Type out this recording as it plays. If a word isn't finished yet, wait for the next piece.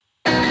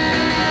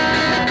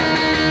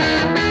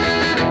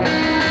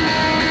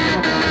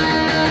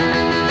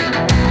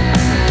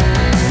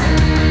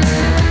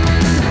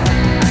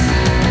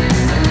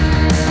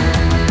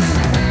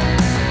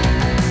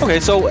Okay,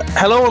 so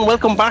hello and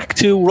welcome back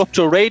to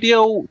Rupture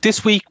Radio.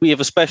 This week we have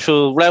a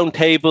special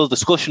roundtable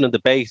discussion and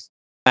debate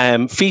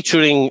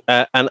featuring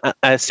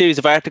a series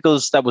of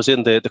articles that was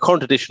in the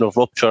current edition of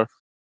Rupture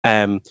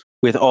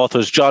with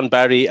authors John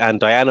Barry and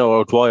Diana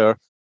O'Dwyer,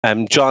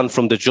 John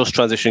from the Just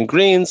Transition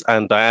Greens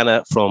and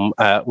Diana from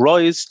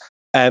Rise,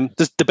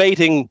 just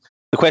debating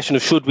the question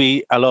of should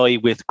we ally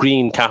with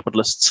green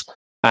capitalists.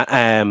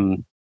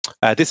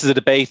 This is a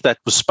debate that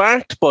was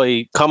sparked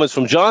by comments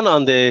from John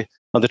on the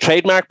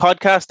Trademark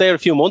podcast there a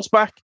few months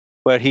back,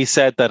 where he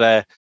said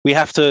that we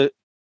have to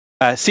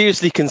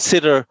seriously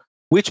consider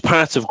which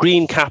parts of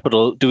green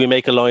capital do we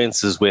make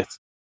alliances with,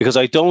 because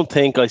I don't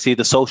think I see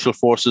the social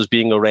forces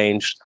being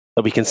arranged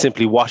that we can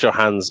simply wash our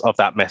hands of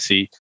that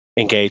messy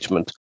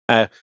engagement.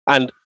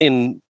 And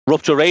in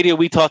Rupture Radio,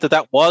 we thought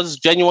that was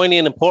genuinely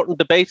an important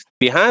debate to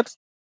be had.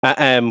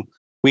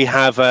 We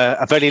have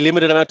a very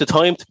limited amount of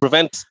time to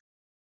prevent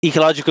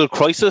ecological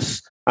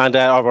crisis, and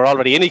we're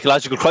already in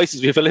ecological crisis.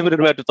 We have a limited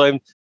amount of time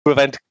to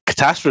prevent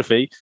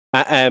catastrophe.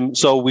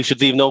 So we should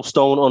leave no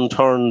stone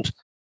unturned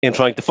in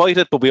trying to fight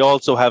it, but we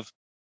also have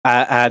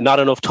not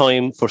enough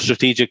time for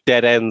strategic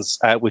dead ends,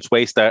 which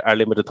waste our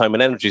limited time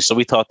and energy. So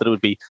we thought that it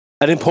would be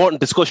an important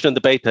discussion and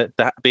debate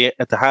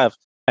to have.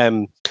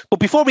 But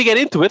before we get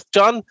into it,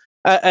 John,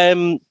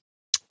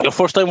 your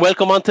first time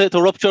welcome onto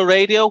Rupture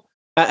Radio.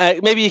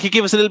 Maybe you could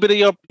give us a little bit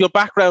of your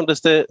background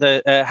as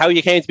to how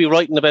you came to be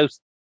writing about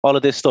all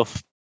of this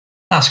stuff.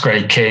 That's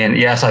great, Cian.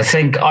 Yes, I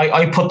think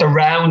I put the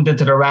round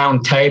into the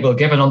round table.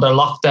 Given under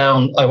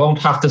lockdown, I won't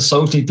have to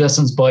socially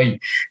distance by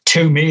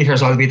 2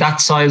 meters. I'll be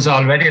that size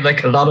already,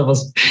 like a lot of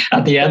us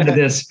at the end of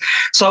this.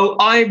 So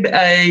I'm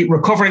a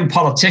recovering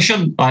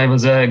politician. I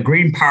was a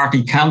Green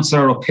Party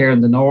councillor up here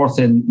in the north,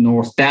 in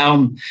North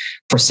Down,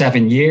 for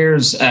 7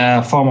 years.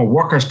 Former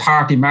Workers'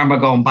 Party member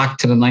going back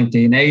to the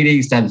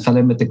 1980s, then fell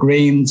in with the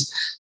Greens.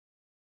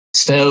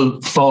 Still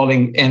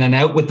falling in and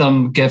out with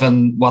them,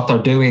 given what they're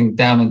doing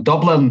down in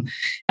Dublin.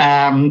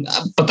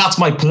 But that's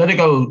my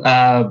political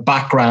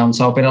background.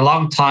 So I've been a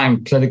long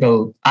time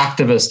political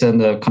activist in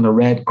the kind of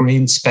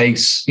red-green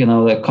space,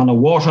 the kind of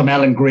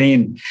watermelon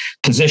green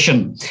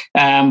position.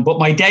 But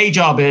my day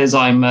job is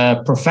I'm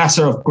a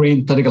professor of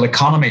green political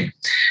economy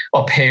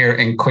up here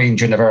in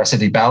Queen's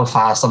University,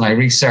 Belfast, and I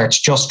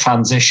research just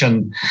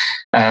transition,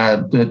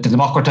 the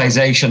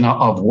democratization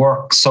of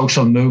work,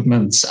 social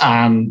movements,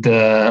 and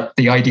the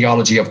ideology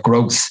of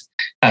growth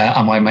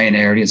are my main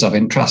areas of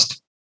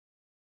interest.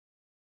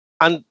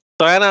 And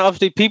Diana,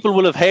 obviously people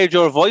will have heard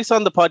your voice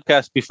on the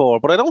podcast before,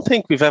 but I don't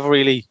think we've ever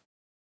really,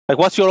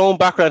 what's your own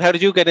background? How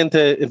did you get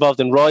involved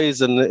in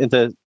Rise and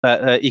into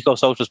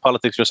eco-socialist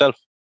politics yourself?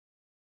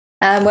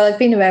 Well, I've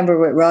been a member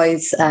with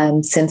Rise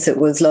since it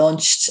was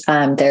launched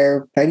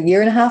there about a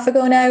year and a half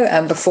ago now.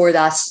 And before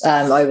that,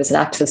 I was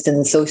an activist in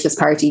the Socialist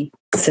Party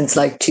since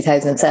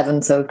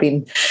 2007. So I've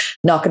been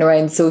knocking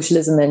around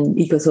socialism and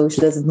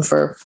eco-socialism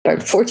for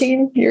about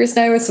 14 years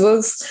now, I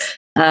suppose.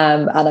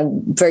 And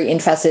I'm very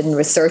interested in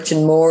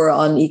researching more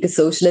on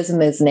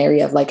eco-socialism as an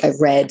area of I've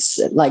read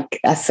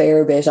a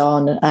fair bit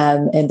on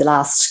in the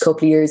last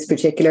couple of years,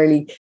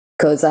 particularly.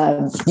 Because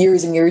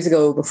years and years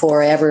ago,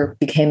 before I ever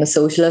became a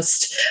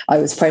socialist, I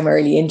was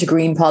primarily into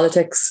green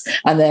politics.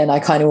 And then I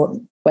kind of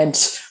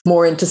went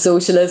more into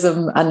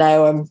socialism. And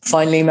now I'm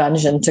finally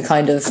managing to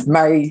kind of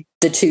marry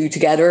the two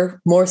together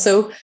more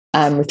so,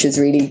 which is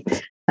really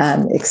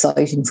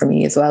exciting for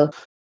me as well.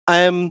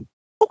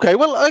 Okay,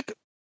 well,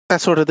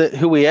 that's sort of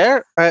who we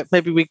are.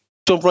 Maybe we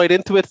jump right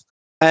into it.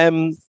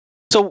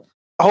 So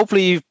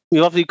hopefully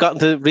you've obviously gotten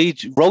to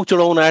wrote your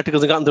own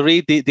articles and gotten to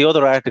read the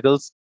other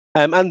articles.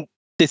 And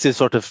this is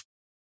sort of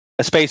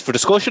a space for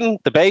discussion,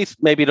 debate.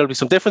 Maybe there'll be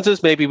some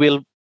differences. Maybe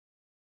we'll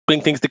bring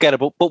things together.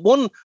 But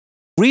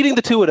reading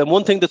the two of them,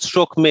 one thing that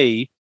struck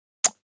me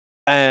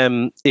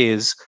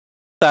is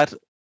that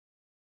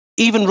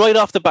even right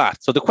off the bat,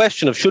 so the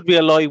question of should we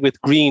ally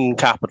with green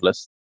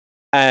capitalists,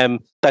 that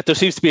there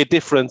seems to be a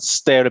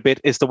difference there a bit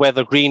as to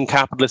whether green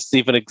capitalists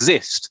even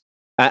exist.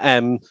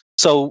 But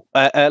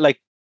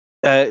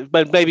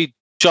maybe,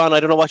 John, I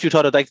don't know what you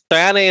thought of.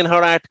 Diana in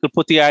her article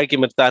put the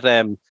argument that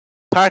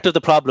part of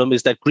the problem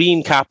is that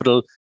green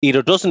capital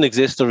either doesn't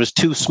exist or is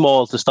too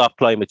small to stop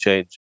climate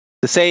change.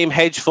 The same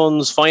hedge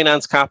funds,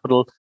 finance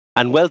capital,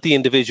 and wealthy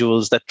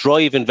individuals that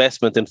drive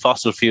investment in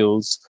fossil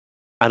fuels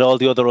and all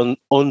the other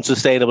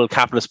unsustainable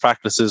capitalist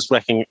practices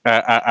wrecking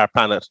our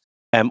planet.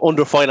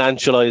 Under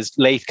financialized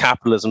late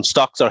capitalism,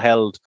 stocks are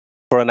held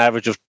for an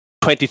average of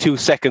 22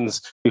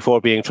 seconds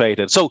before being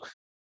traded. So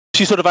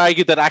she sort of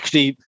argued that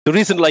actually there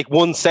isn't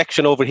one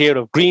section over here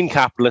of green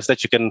capitalists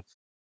that you can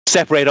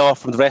separate off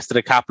from the rest of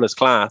the capitalist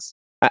class.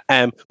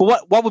 But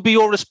what would be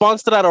your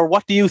response to that, or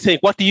what do you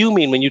think? What do you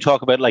mean when you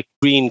talk about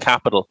green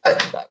capital?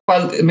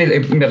 Well, I mean,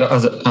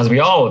 as we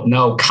all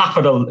know,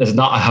 capital is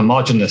not a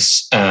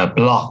homogenous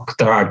block.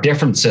 There are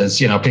differences,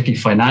 particularly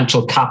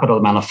financial capital,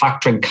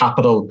 manufacturing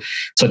capital.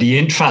 So the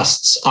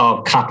interests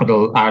of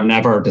capital are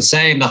never the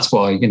same. That's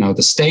why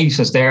the state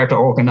is there to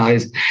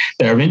organise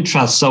their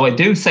interests. So I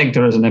do think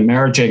there is an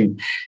emerging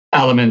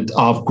element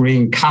of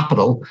green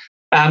capital.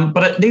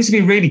 But it needs to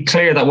be really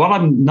clear that what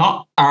I'm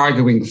not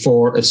arguing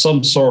for is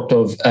some sort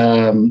of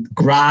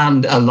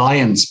grand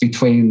alliance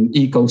between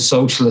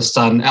eco-socialists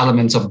and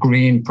elements of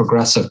green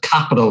progressive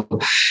capital.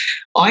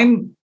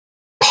 I'm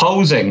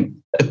posing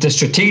the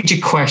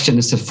strategic question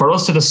is for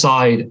us to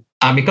decide,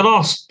 and we can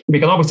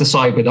always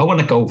decide we don't want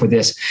to go for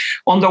this,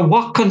 under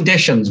what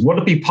conditions would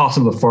it be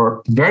possible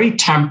for very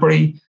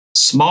temporary,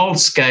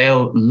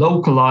 small-scale,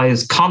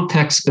 localized,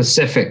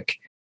 context-specific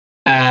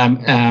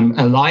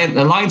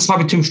alliance might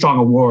be too strong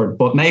a word,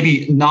 but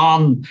maybe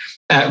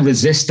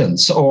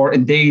non-resistance or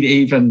indeed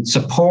even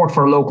support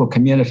for a local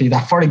community.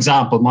 That, for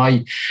example,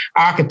 my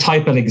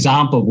archetypal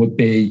example would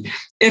be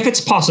if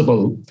it's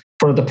possible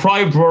for a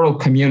deprived rural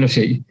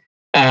community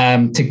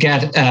to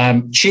get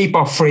cheap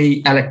or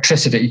free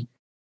electricity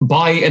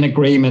by an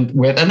agreement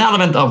with an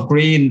element of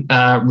green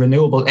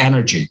renewable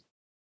energy.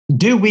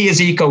 Do we as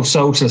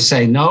eco-socialists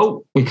say,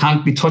 no, we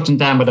can't be touching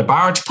them with a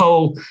barge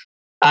pole?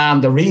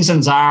 And the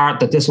reasons are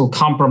that this will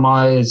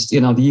compromise,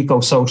 the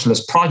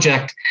eco-socialist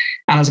project.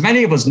 And as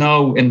many of us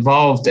know,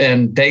 involved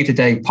in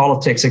day-to-day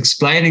politics,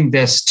 explaining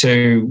this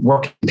to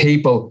working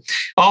people,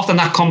 often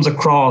that comes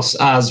across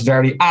as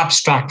very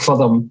abstract for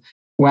them,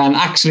 when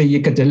actually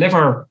you could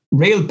deliver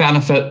real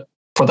benefit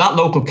for that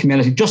local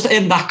community just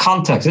in that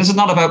context. This is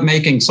not about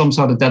making some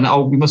sort of,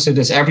 we must do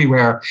this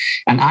everywhere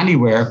and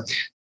anywhere.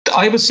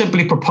 I was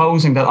simply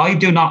proposing that I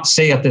do not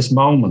see at this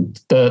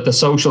moment the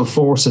social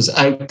forces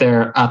out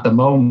there at the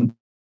moment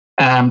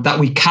that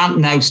we can't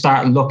now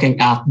start looking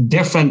at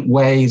different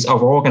ways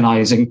of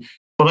organising.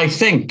 But I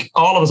think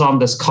all of us on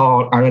this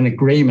call are in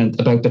agreement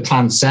about the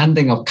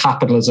transcending of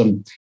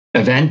capitalism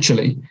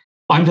eventually.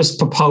 I'm just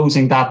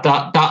proposing that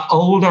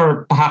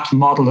older, perhaps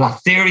model,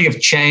 that theory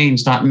of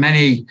change that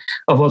many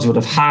of us would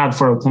have had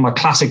from a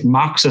classic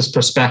Marxist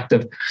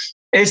perspective,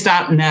 is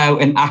that now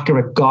an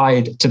accurate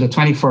guide to the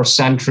 21st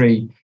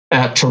century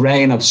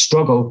terrain of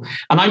struggle?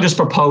 And I'm just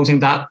proposing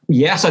that,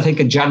 yes, I think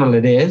in general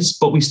it is,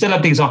 but we still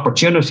have these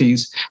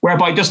opportunities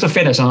whereby, just to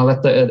finish, and I'll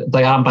let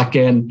Diane back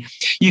in,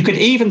 you could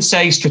even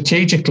say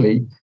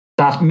strategically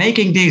that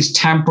making these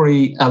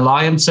temporary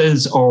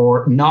alliances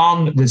or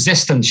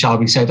non-resistant, shall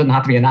we say, it doesn't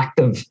have to be an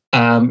active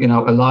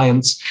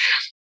alliance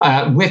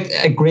with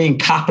a green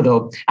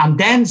capital, and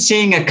then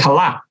seeing a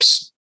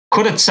collapse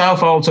could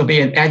itself also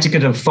be an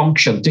educative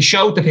function to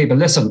show to people,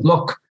 listen,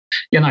 look,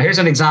 here's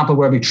an example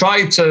where we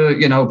tried to,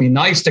 be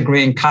nice to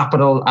green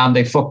capital and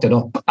they fucked it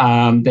up.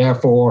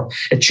 Therefore,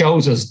 it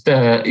shows us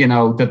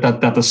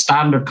that the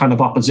standard kind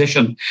of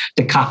opposition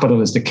to capital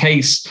is the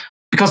case.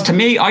 Because to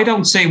me, I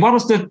don't see what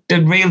is the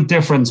real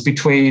difference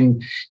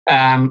between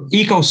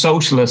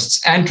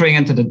eco-socialists entering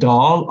into the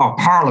Dáil or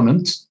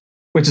Parliament,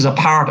 which is a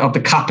part of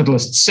the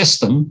capitalist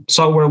system.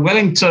 So we're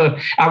willing to,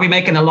 are we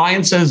making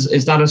alliances?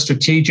 Is that a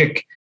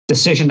strategic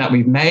decision that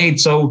we've made?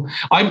 So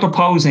I'm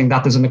proposing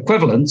that there's an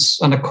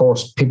equivalence, and of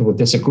course people would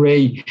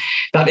disagree,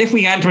 that if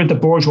we enter into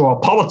bourgeois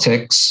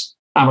politics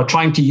and we're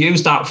trying to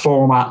use that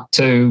format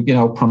to,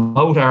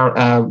 promote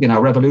our,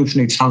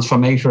 revolutionary,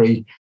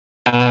 transformatory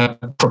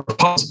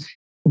proposal,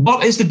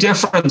 what is the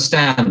difference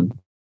then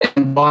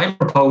in what I'm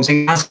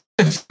proposing as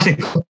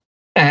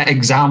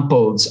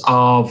examples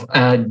of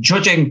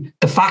judging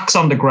the facts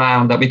on the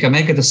ground, that we can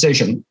make a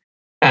decision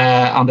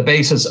on the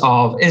basis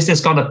of, is this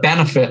going to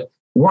benefit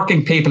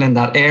working people in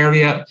that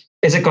area?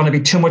 Is it going to be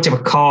too much of a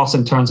cost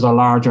in terms of a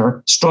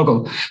larger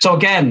struggle? So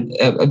again,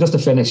 just to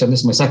finish, and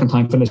this is my second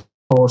time finish,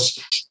 of course,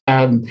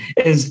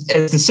 is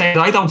to say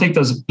that I don't think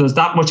there's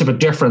that much of a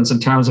difference in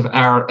terms of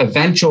our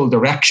eventual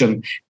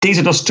direction. These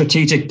are just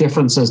strategic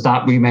differences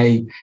that we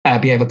may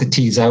be able to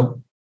tease out.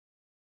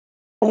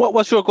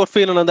 What's your gut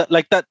feeling on that?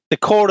 Like that, the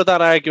core of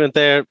that argument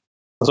there,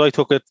 as I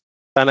took it,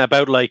 and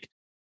about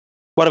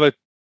what about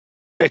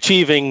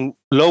achieving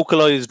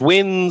localized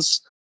wins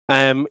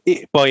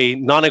by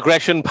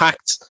non-aggression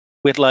pacts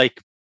with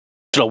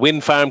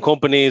wind farm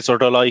companies, or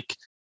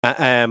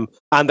and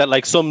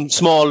that some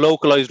small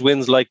localized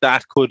wins like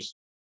that could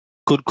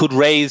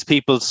raise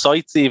people's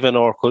sights even,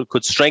 or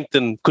could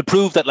strengthen, could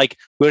prove that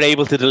we're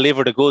able to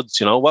deliver the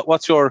goods.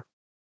 What's your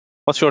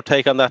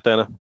take on that,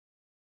 Dana?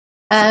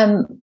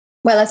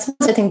 Well, I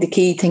think the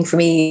key thing for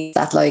me is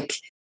that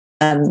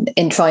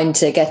in trying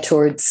to get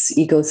towards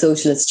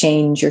eco-socialist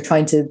change, you're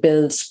trying to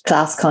build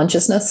class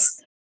consciousness.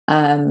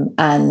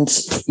 And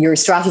your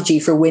strategy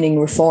for winning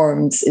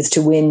reforms is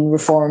to win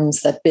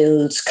reforms that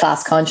build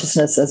class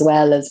consciousness as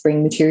well as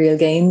bring material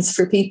gains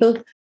for people.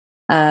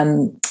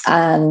 And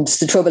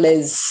the trouble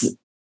is,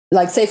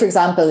 say, for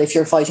example, if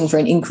you're fighting for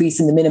an increase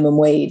in the minimum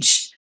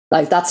wage,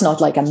 that's not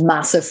a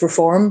massive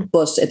reform,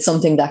 but it's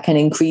something that can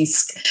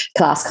increase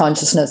class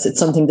consciousness. It's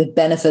something that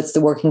benefits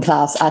the working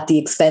class at the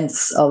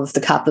expense of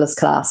the capitalist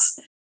class.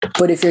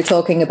 But if you're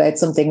talking about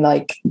something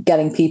like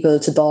getting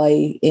people to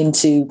buy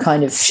into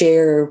kind of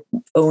share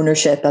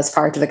ownership as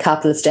part of a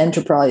capitalist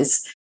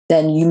enterprise,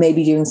 then you may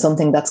be doing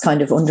something that's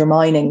kind of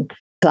undermining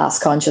class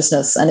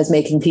consciousness and is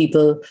making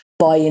people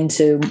buy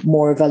into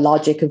more of a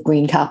logic of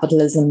green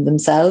capitalism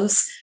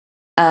themselves.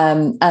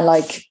 And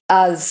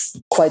as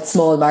quite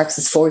small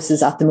Marxist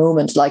forces at the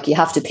moment, you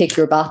have to pick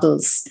your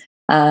battles.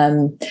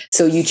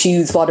 So you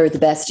choose what are the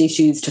best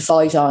issues to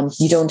fight on.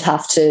 You don't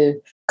have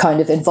to kind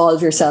of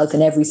involve yourself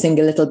in every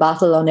single little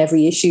battle on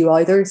every issue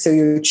either. So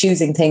you're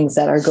choosing things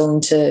that are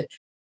going to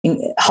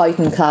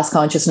heighten class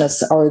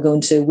consciousness or are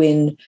going to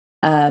win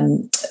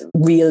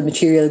real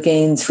material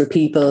gains for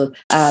people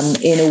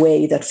in a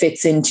way that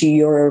fits into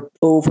your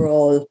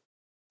overall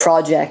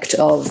project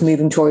of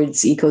moving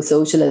towards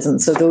eco-socialism.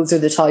 So those are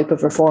the type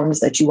of reforms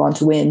that you want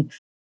to win.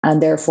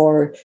 And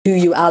therefore, who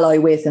you ally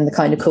with and the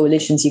kind of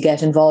coalitions you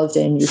get involved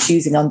in, you're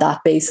choosing on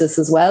that basis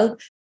as well.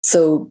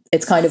 So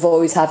it's kind of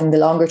always having the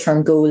longer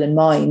term goal in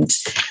mind,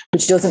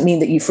 which doesn't mean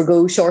that you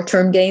forgo short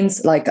term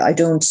gains. Like, I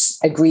don't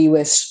agree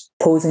with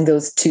posing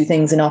those two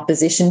things in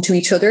opposition to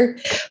each other,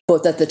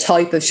 but that the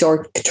type of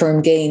short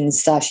term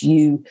gains that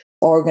you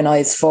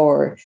organise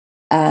for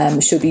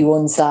should be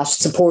ones that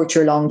support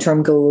your long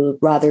term goal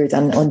rather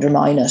than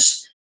undermine it.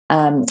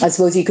 I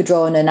suppose you could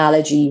draw an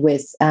analogy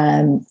with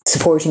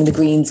supporting the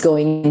Greens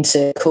going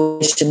into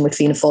coalition with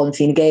Fianna Fáil and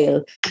Fine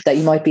Gael, that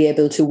you might be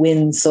able to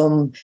win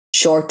some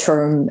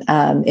short-term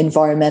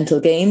environmental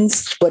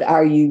gains, but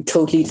are you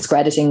totally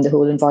discrediting the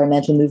whole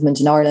environmental movement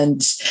in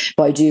Ireland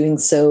by doing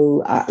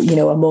so,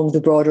 among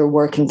the broader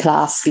working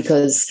class,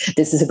 because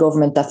this is a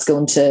government that's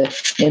going to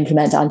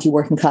implement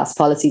anti-working class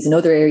policies in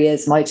other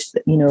areas, might,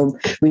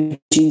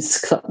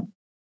 reduce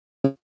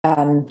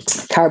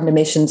carbon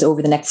emissions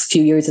over the next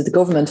few years of the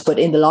government, but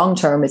in the long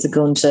term, is it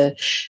going to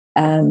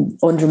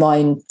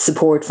undermine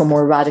support for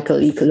more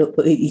radical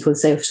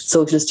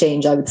eco-socialist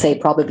change? I would say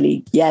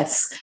probably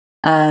yes.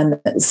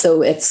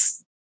 So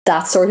it's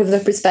that sort of the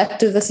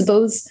perspective, I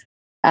suppose.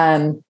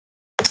 And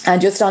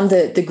just on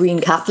the green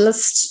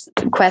capitalist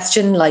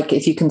question, like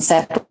if you can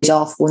separate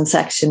off one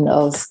section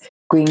of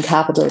green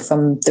capital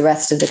from the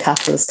rest of the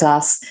capitalist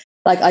class,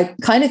 like I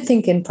kind of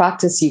think in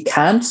practice you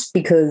can't,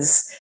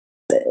 because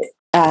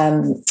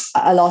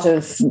a lot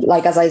of,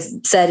 like as I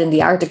said in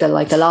the article,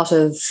 like a lot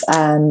of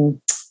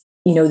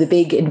the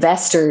big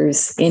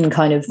investors in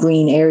kind of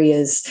green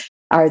areas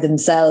are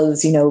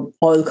themselves,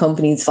 oil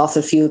companies,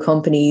 fossil fuel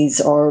companies,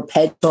 or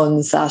hedge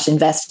funds that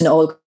invest in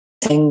all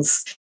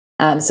things.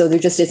 So there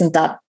just isn't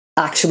that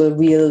actual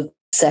real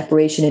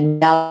separation in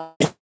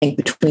reality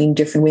between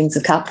different wings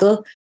of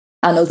capital.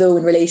 And although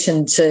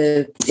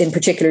in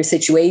particular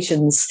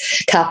situations,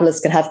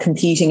 capitalists can have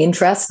competing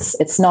interests,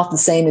 it's not the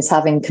same as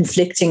having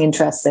conflicting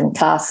interests in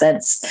class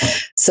sense.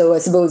 So I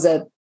suppose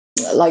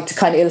like to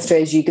kind of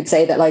illustrate, you could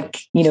say that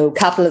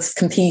capitalists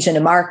compete in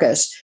a market,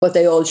 but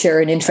they all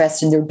share an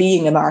interest in there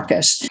being a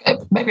market.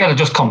 Maybe I'll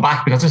just come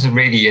back, because this is a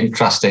really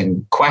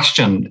interesting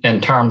question in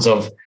terms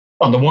of,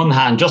 on the one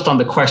hand, just on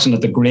the question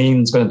of the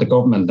Greens going into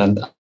government, and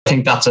I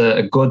think that's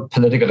a good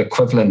political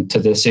equivalent to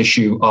this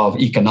issue of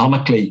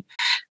economically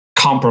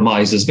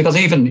compromises, because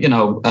even,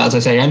 as I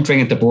say, entering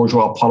into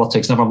bourgeois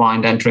politics, never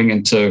mind entering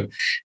into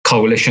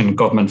coalition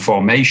government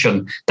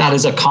formation, that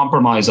is a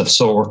compromise of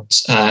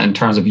sorts in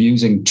terms of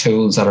using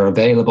tools that are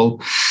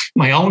available.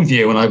 My own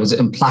view, and I was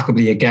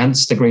implacably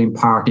against the Green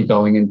Party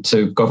going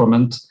into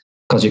government,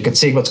 because you could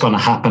see what's going to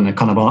happen, a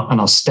kind of an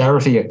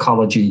austerity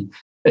ecology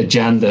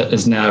agenda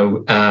is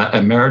now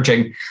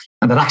emerging.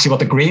 And that actually what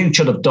the Greens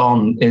should have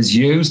done is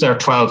use their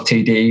 12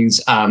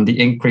 TDs and the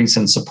increase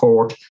in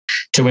support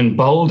to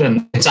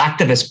embolden its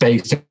activist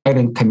base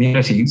in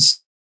communities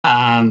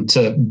and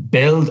to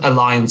build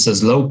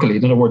alliances locally.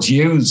 In other words,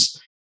 use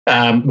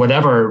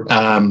whatever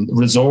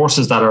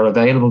resources that are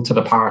available to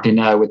the party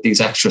now with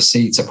these extra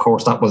seats. Of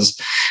course, that was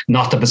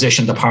not the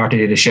position the party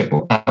leadership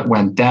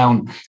went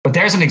down. But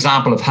there's an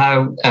example of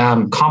how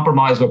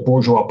compromise with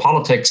bourgeois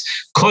politics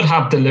could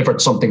have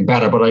delivered something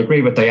better. But I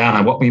agree with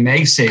Diana. What we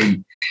may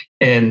see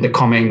in the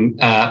coming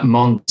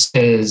months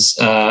is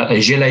a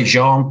Gilets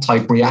jaunes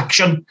type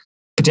reaction,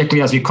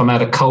 particularly as we come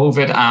out of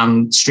COVID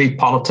and street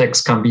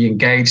politics can be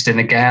engaged in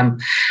again.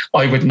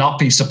 I would not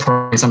be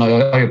surprised, and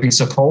I would be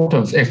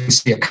supportive if we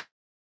see a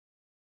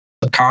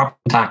carbon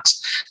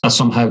tax as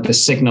somehow the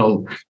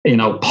signal,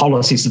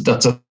 policies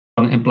that's going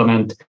to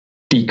implement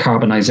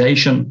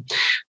decarbonisation.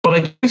 But I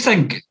do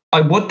think I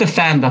would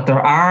defend that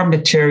there are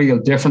material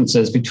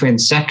differences between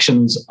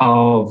sections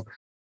of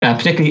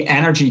particularly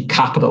energy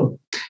capital,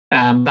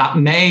 that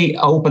may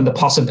open the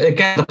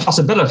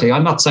possibility.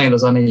 I'm not saying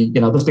there's any,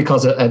 just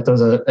because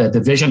there's a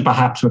division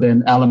perhaps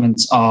within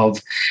elements of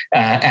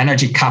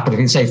energy capital,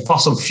 you can say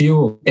fossil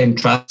fuel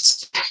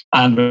interests.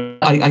 And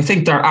I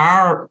think there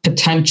are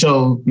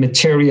potential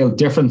material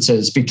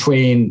differences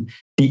between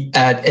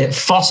the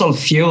fossil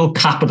fuel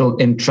capital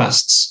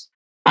interests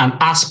and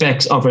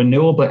aspects of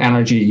renewable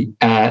energy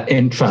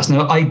interests.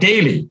 Now,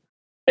 ideally,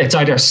 it's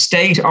either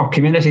state or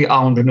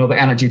community-owned renewable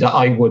energy that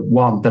I would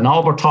want. And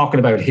all we're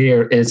talking about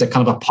here is a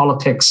kind of a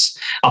politics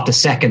of the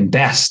second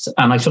best.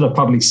 And I should have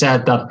probably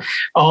said that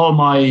all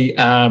my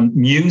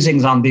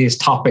musings on these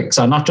topics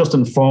are not just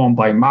informed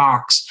by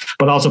Marx,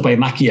 but also by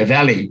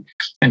Machiavelli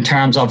in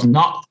terms of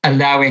not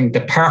allowing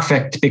the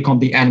perfect to become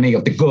the enemy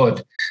of the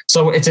good.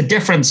 So it's a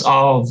difference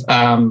of,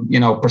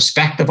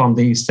 perspective on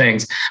these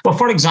things. But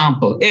for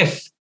example,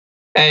 if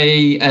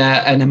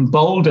an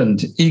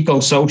emboldened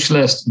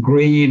eco-socialist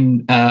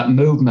green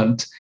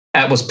movement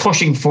was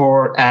pushing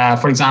for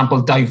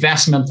example,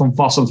 divestment from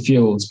fossil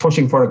fuels,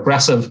 pushing for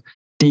aggressive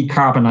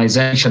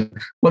decarbonisation.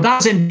 Well,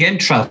 that's in the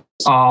interest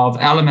of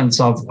elements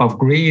of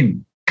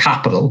green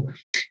capital.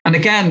 And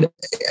again,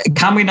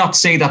 can we not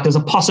see that there's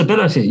a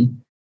possibility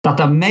that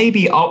there may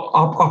be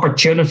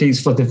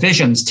opportunities for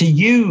divisions to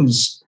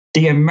use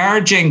the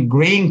emerging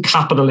green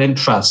capital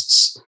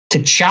interests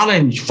to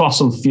challenge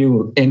fossil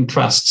fuel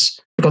interests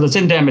because it's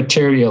in their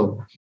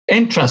material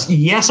interest?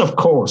 Yes, of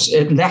course,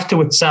 it left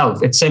to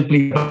itself, it's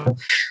simply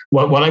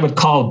what I would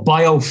call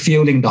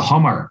biofueling the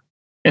Hummer.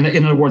 In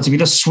other words, if you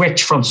just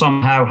switch from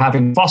somehow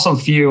having fossil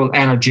fuel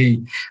energy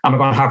and we're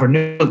going to have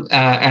renewable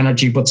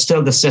energy, but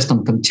still the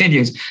system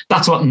continues,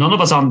 that's what none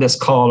of us on this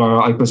call,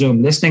 or I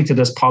presume listening to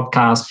this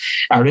podcast,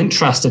 are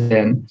interested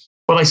in.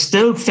 But I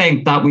still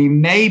think that we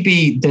may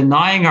be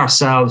denying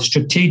ourselves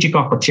strategic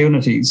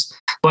opportunities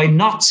by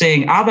not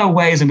seeing other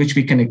ways in which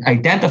we can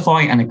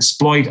identify and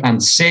exploit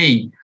and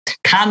see,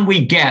 can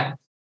we get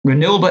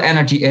renewable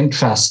energy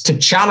interests to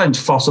challenge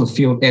fossil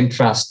fuel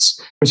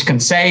interests, which can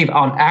save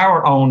on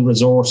our own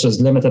resources,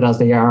 limited as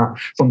they are,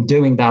 from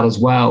doing that as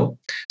well.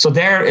 So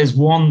there is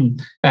one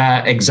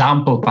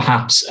example,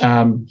 perhaps,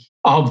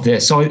 of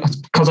this. So,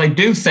 because I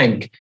do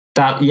think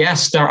that,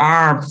 yes, there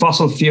are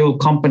fossil fuel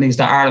companies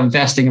that are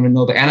investing in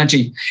renewable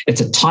energy. It's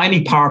a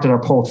tiny part of their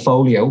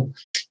portfolio.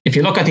 If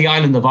you look at the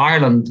island of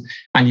Ireland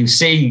and you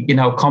see,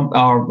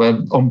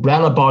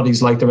 umbrella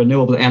bodies like the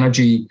Renewable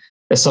Energy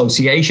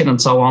Association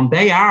and so on,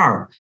 they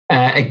are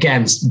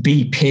against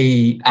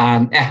BP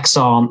and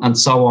Exxon and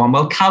so on.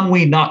 Well, can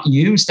we not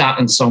use that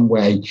in some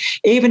way,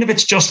 even if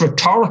it's just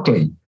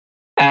rhetorically,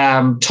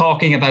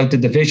 talking about the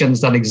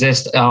divisions that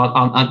exist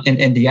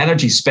in the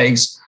energy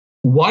space,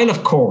 while,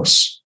 of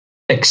course,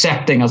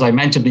 accepting, as I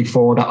mentioned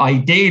before, that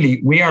ideally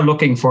we are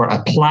looking for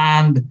a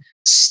planned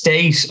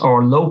state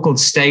or local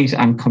state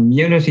and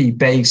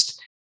community-based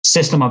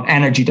system of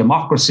energy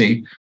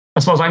democracy. I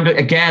suppose I'm,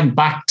 again,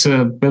 back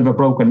to a bit of a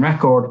broken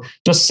record,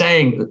 just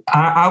saying,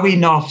 are we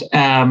not,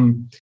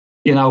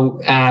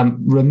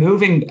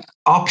 removing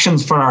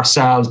options for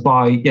ourselves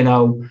by,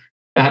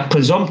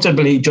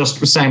 presumptively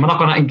just saying we're not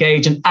going to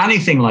engage in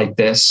anything like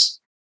this,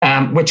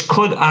 which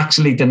could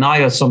actually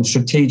deny us some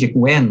strategic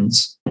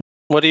wins?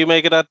 What do you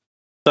make of that,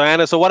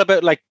 Diana? So what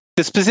about like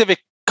the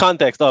specific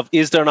context of,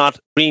 is there not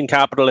green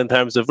capital in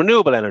terms of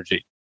renewable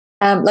energy?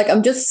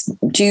 I'm just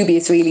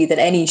dubious, really, that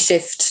any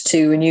shift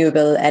to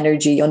renewable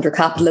energy under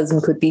capitalism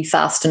could be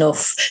fast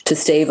enough to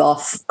stave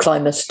off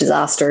climate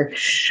disaster,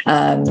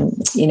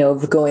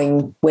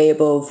 going way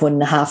above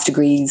 1.5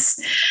 degrees.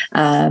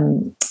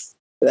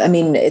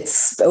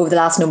 It's over the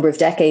last number of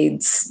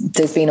decades,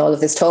 there's been all of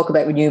this talk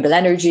about renewable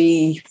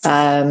energy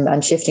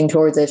and shifting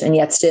towards it. And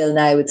yet still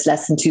now it's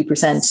less than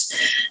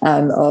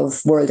 2%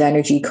 of world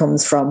energy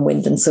comes from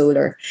wind and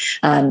solar.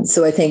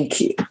 So I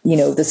think,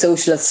 the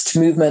socialist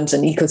movement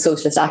and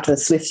eco-socialist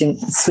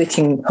activists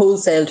switching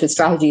wholesale to a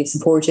strategy of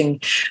supporting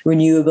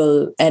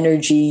renewable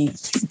energy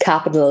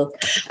capital,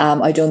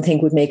 I don't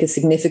think would make a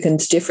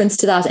significant difference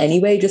to that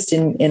anyway, just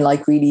in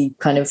like really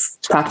kind of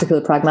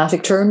practical,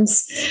 pragmatic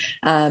terms,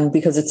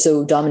 because it's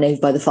so dominated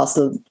by the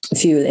fossil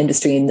fuel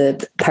industry and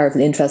the powerful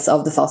interests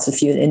of the fossil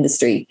fuel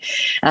industry.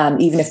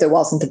 Even if there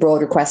wasn't the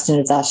broader question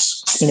of that,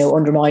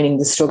 undermining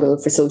the struggle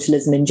for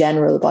socialism in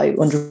general by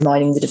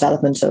undermining the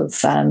development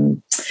of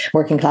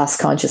working class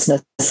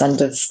consciousness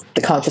and of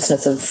the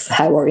consciousness of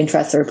how our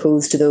interests are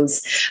opposed to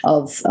those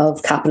of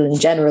capital in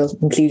general,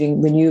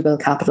 including renewable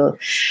capital.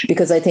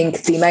 Because I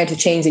think the amount of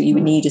change that you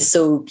would need is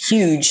so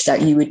huge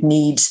that you would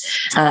need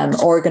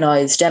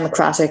organised,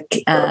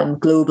 democratic,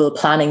 global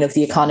planning of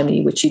the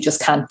economy, which you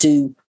just can't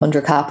do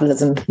under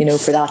capitalism.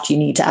 For that you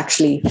need to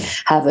actually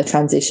have a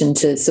transition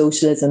to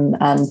socialism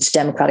and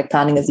democratic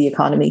planning of the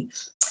economy.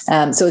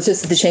 So it's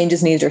just that the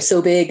changes needed are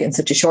so big in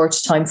such a short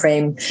time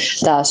frame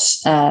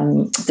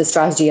that the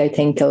strategy, I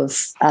think,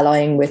 of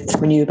allying with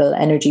renewable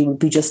energy would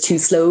be just too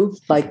slow,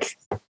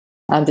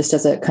 just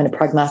as a kind of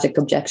pragmatic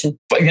objection.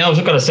 But, I was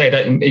going to say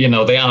that,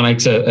 Diana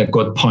makes a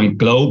good point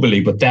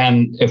globally, but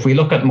then if we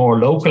look at more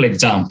local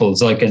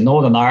examples, like in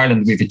Northern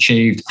Ireland, we've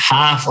achieved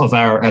half of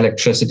our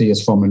electricity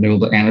is from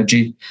renewable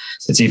energy.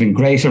 It's even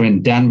greater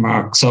in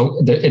Denmark.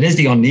 So it is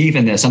the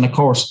unevenness. And of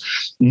course,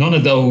 none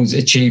of those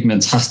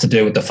achievements has to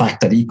do with the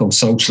fact that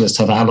eco-socialists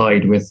have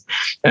allied with,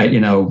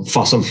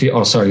 non-fossil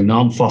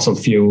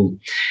fuel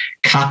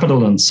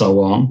capital and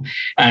so on.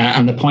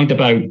 And the point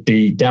about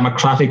the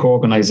democratic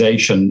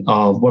organization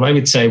of what I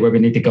would say where we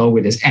need to go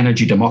with is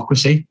energy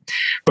democracy.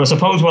 But I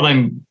suppose what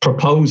I'm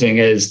proposing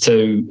is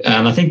to,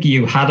 and I think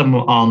you had him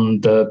on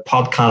the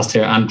podcast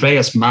here,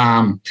 Andreas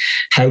Malm,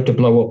 How to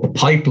Blow Up a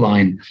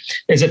Pipeline.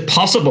 Is it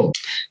possible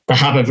to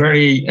have a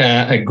very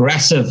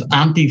aggressive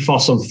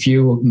anti-fossil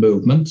fuel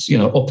movement,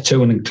 up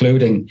to and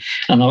including,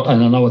 and I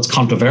know it's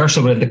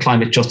controversial within the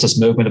climate justice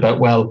movement about,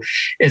 well,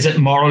 is it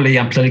morally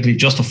and politically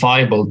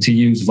justifiable to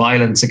use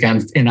violence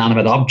against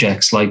inanimate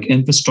objects like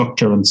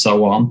infrastructure and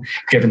so on,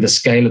 given the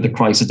scale of the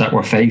crisis that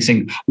we're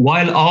facing,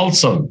 while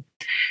also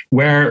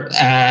where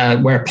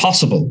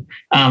possible.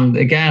 And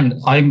again,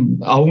 I'm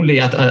only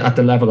at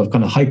the level of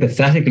kind of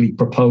hypothetically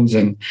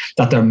proposing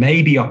that there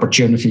may be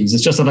opportunities.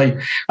 It's just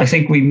that I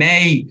think we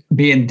may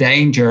be in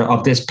danger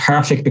of this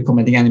perfect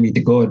becoming the enemy of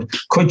the good.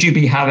 Could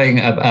you have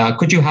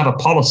a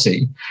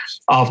policy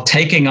of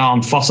taking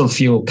on fossil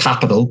fuel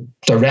capital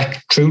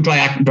direct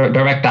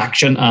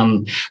action,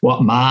 and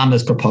what Ma'am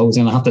is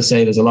proposing? I have to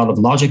say there's a lot of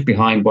logic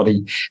behind what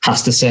he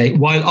has to say,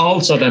 while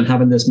also then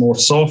having this more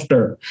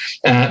softer,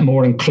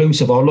 more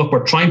inclusive, look,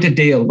 we're trying to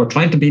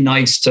be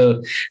nice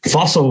to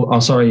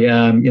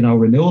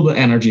renewable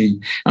energy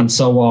and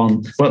so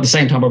on, but at the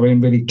same time we're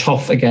being really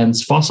tough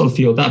against fossil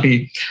fuel.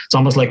 It's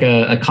almost like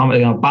a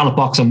ballot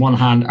box on one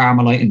hand,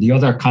 Armalite in the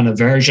other kind of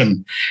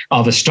version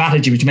of a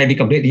strategy, which may be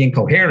completely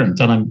incoherent.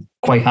 And I'm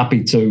quite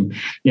happy to,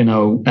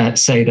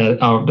 say that,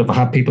 or to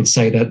have people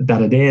say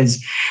that it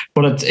is.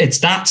 But it's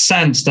that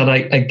sense that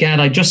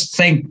I just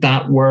think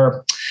that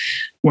we're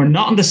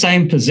not in the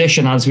same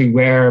position as we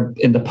were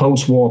in the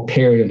post-war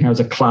period in terms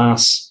of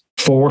class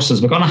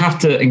forces. We're going to have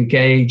to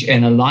engage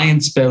in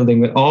alliance building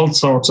with all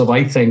sorts of,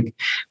 I think,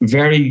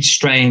 very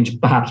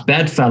strange, perhaps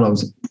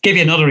bedfellows. Give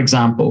you another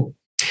example.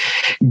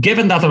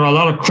 Given that there are a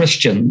lot of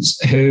Christians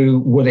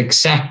who would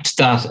accept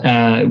that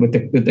with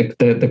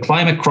the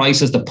climate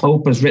crisis, the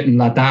Pope has written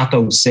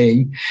Laudato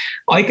Si,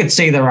 I could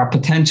see there are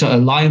potential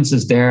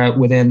alliances there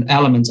within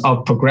elements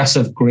of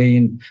progressive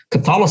green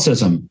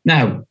Catholicism.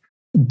 Now,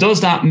 does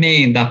that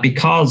mean that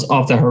because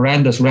of the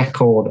horrendous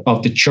record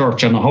of the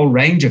church and a whole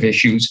range of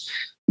issues,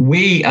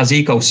 we as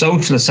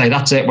eco-socialists say,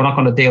 that's it, we're not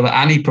going to deal with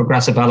any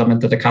progressive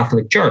element of the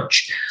Catholic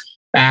Church?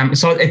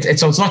 So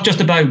it's not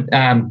just about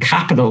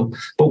capital,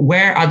 but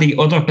where are the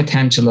other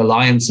potential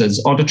alliances,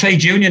 or the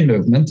trade union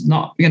movement,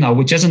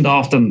 which isn't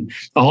often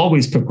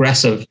always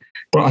progressive.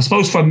 But I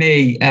suppose for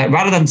me,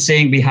 rather than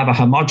saying we have a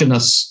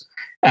homogenous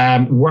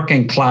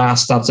working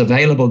class that's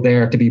available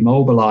there to be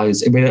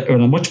mobilized, we're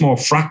in a much more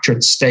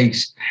fractured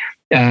state.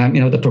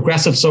 The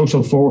progressive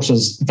social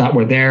forces that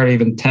were there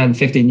even 10,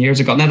 15 years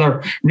ago, now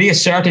they're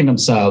reasserting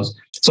themselves.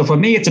 So for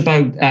me, it's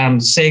about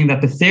saying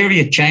that the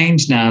theory of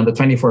change now in the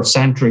 21st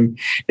century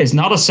is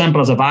not as simple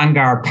as a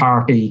vanguard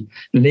party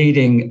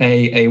leading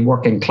a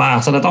working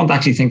class. And I don't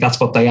actually think that's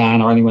what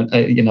Diane or anyone,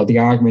 the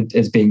argument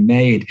is being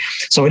made.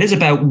 So it is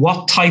about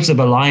what types of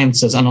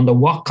alliances and under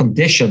what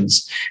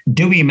conditions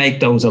do we make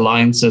those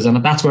alliances?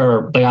 And that's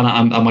where Diana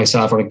and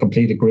myself are in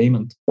complete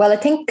agreement. Well, I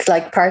think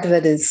part of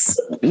it is,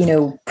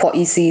 what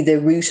you see the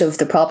root of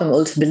the problem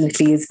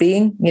ultimately as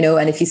being,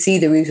 and if you see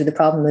the root of the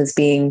problem as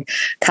being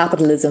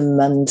capitalism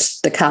and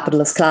the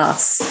capitalist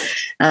class,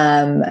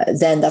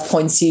 then that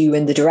points you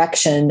in the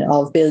direction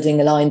of building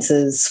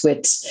alliances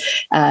with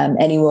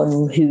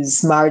anyone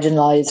who's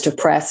marginalized,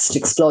 oppressed,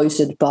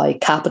 exploited by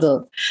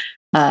capital,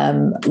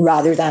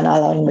 rather than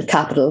allying with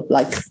capital,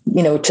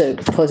 to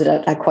put it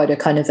at quite a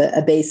kind of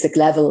a basic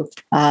level.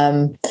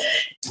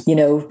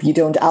 You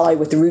don't ally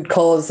with the root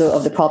cause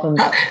of the problem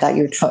that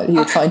you're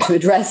trying to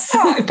address.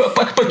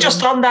 But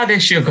just on that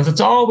issue, because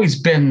it's always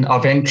been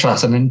of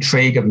interest and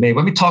intrigue of me,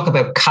 when we talk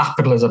about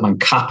capitalism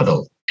and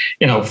capital,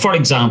 for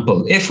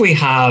example, if we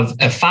have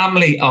a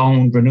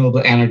family-owned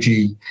renewable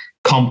energy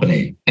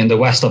company in the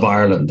west of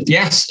Ireland,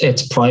 yes,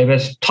 it's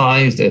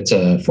privatized, it's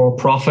a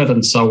for-profit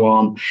and so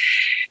on.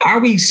 Are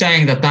we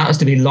saying that is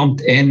to be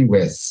lumped in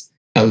with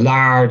a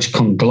large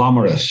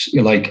conglomerate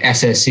like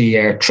SSE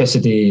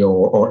Electricity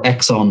or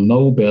Exxon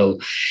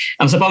Mobil?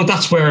 And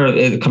that's where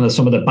kind of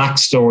some of the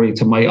backstory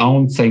to my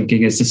own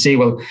thinking is to see,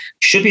 well,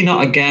 should we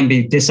not again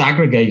be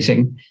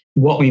disaggregating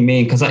what we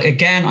mean? Because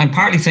again, I'm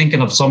partly thinking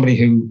of somebody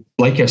who,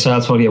 like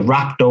yourself, Tony, have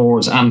wrapped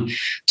doors and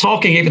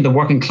talking even the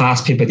working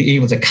class people, the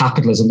evils of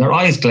capitalism, their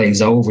eyes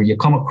glaze over. You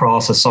come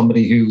across as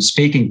somebody who's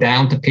speaking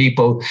down to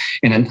people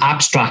in an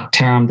abstract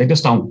term. They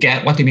just don't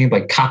get what do you mean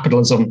by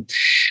capitalism.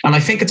 And I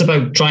think it's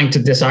about trying to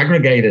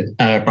disaggregate it,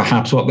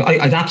 perhaps. What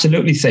I'd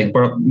absolutely think,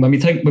 when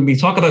we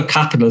talk about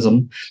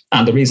capitalism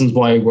and the reasons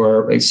why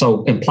we're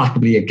so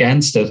implacably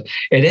against it,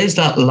 it is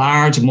that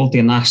large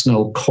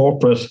multinational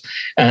corporate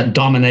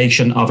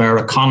domination of our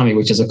economy,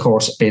 which has, of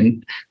course,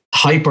 been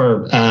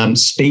hyper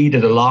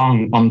speeded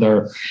along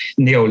under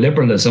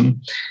neoliberalism.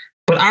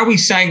 But are we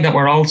saying that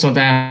we're also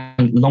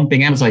then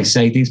lumping in, as I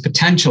say, these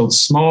potential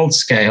small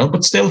scale,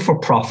 but still for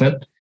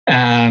profit,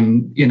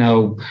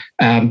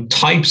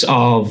 types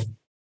of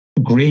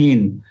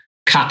green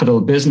capital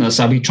business?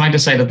 Are we trying to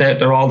say that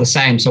they're all the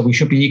same, so we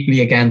should be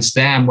equally against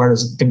them,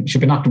 whereas they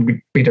should not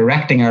be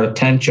directing our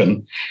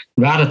attention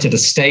rather to the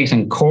state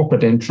and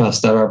corporate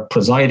interests that are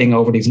presiding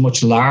over these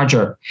much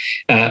larger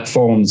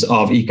forms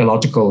of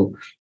ecological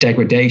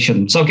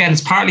degradation? So again,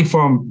 it's partly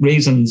from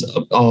reasons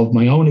of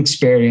my own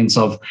experience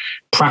of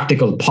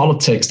practical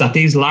politics that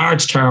these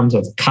large terms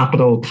of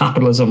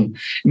capitalism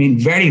mean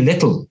very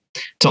little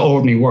to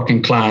ordinary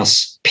working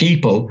class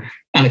people.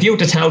 And if you were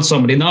to tell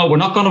somebody, no, we're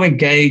not going to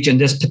engage in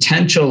this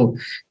potential,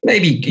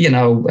 maybe,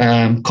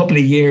 couple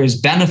of years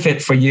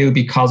benefit for you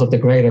because of the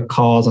greater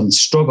cause and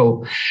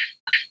struggle,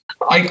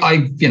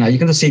 you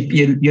can see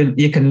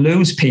you can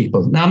lose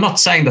people. Now, I'm not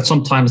saying that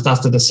sometimes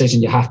that's the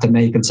decision you have to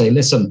make and say,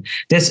 listen,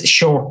 this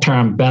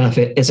short-term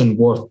benefit isn't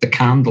worth the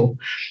candle.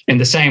 In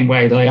the same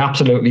way that I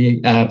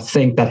absolutely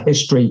think that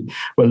history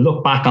will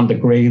look back on the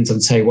Greens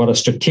and say what a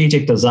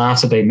strategic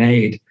disaster they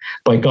made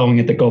by going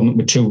into government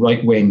with two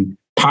right-wing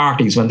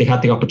parties when they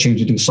had the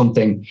opportunity to do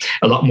something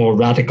a lot more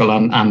radical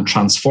and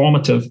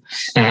transformative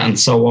and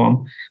so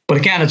on. But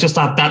again, it's just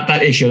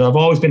that issue that I've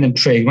always been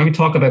intrigued. When we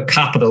talk about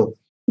capital,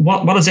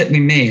 what does it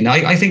mean?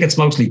 I think it's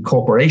mostly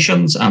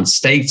corporations and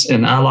states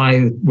and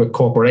allied with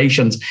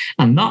corporations,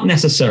 and not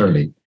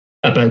necessarily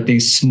about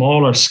these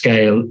smaller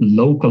scale,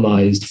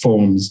 localized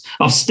forms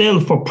of still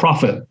for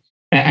profit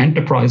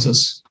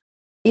enterprises.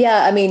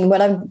 Yeah, I mean,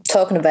 when I'm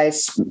talking about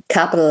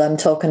capital, I'm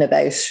talking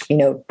about,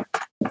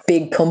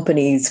 big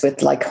companies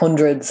with like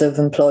hundreds of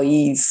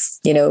employees,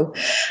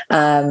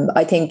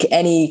 I think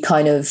any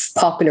kind of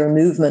popular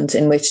movement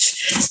in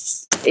which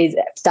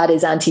that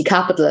is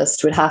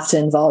anti-capitalist would have to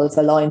involve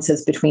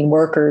alliances between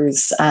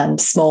workers and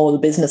small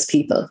business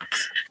people.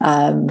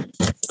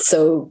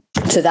 So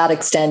to that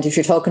extent, if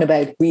you're talking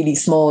about really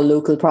small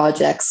local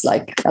projects,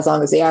 like as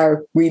long as they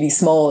are really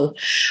small,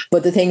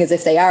 but the thing is,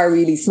 if they are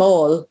really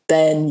small,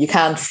 then you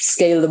can't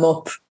scale them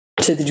up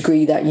to the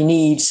degree that you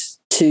need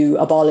to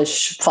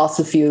abolish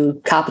fossil fuel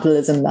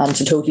capitalism and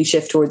to totally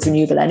shift towards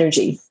renewable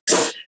energy.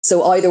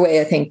 So either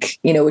way, I think,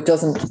 it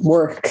doesn't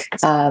work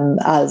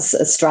as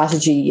a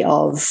strategy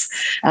of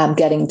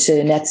getting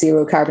to net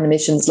zero carbon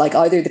emissions. Like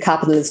either the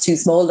capital is too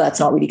small, that's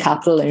not really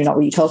capital, and you're not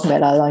really talking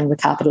about allying with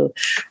capital,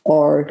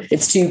 or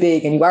it's too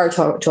big and you are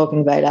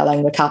talking about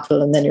allying with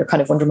capital, and then you're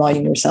kind of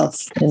undermining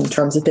yourself in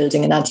terms of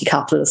building an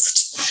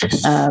anti-capitalist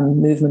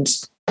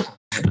movement.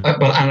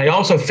 And I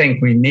also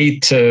think we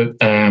need to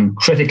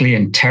critically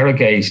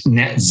interrogate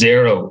net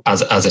zero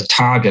as a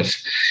target.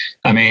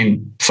 I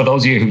mean, for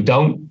those of you who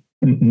don't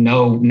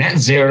know, net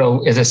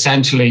zero is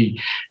essentially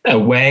a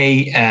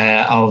way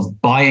of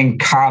buying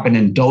carbon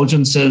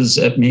indulgences.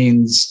 It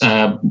means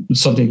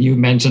something you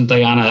mentioned,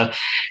 Diana,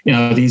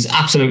 these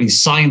absolutely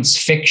science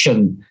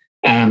fiction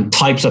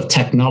types of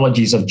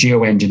technologies of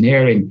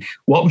geoengineering.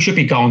 What we should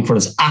be going for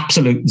is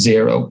absolute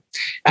zero.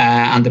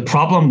 And the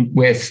problem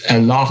with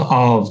a lot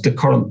of the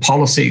current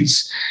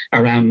policies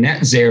around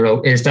net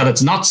zero is that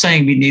it's not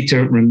saying we need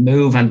to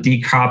remove and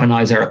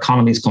decarbonize our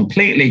economies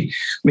completely.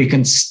 We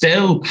can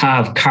still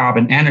have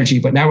carbon energy,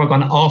 but now we're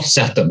going to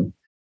offset them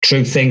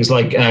through things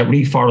like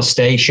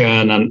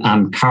reforestation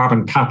and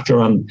carbon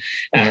capture and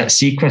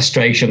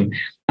sequestration.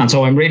 And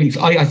so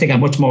I think a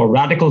much more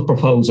radical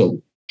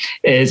proposal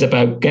is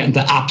about getting to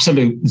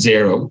absolute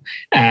zero.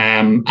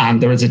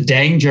 And there is a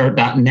danger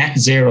that net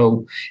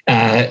zero,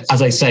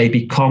 as I say,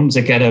 becomes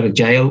a get out of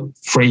jail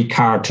free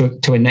card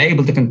to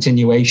enable the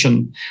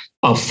continuation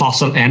of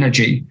fossil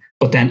energy,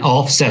 but then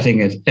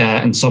offsetting it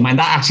in some. And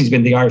that actually has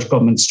been the Irish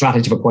government's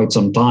strategy for quite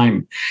some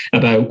time,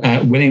 about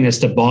willingness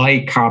to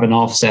buy carbon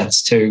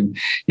offsets to,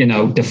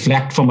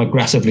 deflect from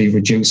aggressively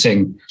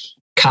reducing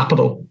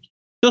capital.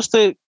 Just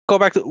to go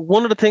back to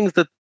one of the things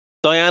that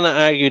Diana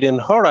argued in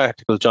her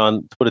article,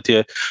 John, to put it to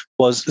you,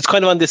 was it's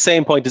kind of on the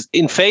same point, is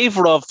in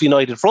favour of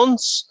United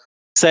Fronts,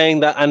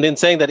 saying that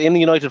in the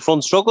United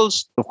Front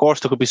struggles, of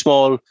course, there could be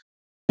small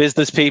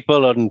business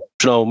people and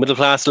middle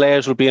class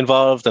layers will be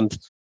involved, and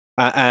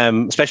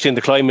especially in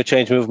the climate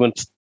change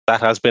movement, that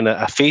has been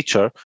a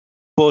feature.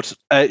 But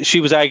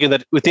she was arguing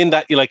that within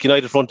that,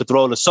 United Front, that the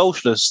role of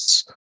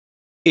socialists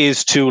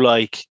is to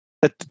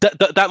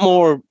that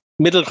more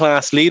middle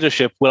class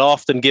leadership will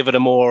often give it a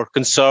more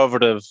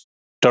conservative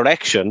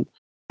direction,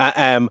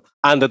 and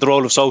that the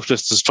role of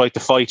socialists is try to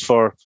fight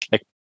for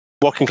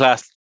working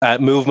class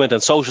movement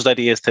and socialist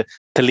ideas to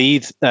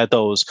lead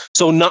those.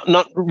 So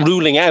not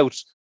ruling out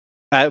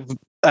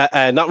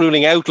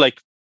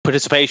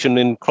participation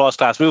in cross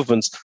class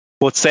movements,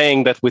 but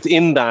saying that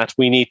within that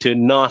we need to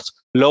not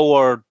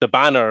lower the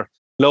banner,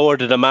 lower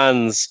the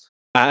demands,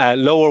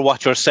 lower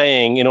what you're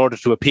saying in order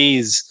to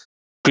appease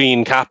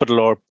green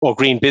capital or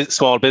green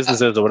small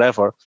businesses or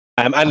whatever.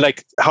 And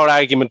her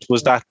argument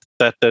was that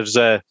there's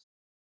a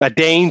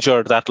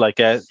danger that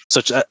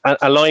such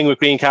allying with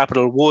green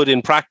capital would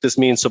in practice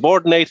mean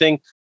subordinating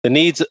the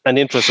needs and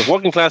interests of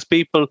working class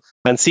people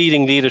and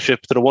ceding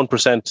leadership to the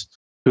 1%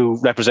 who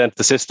represent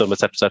the system,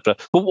 etc., etc.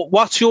 But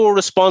what's your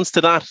response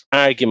to that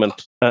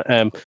argument?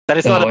 That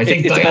it's not. I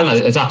think Diana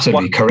is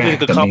absolutely correct.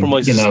 The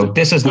compromises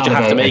this is not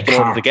about to make in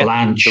order to get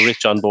the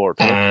rich on board.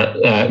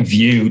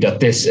 View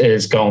that this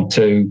is going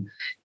to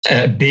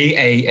be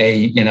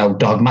a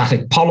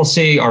dogmatic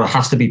policy, or it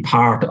has to be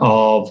part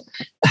of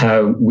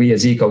how we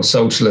as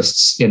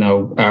eco-socialists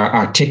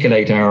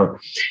articulate our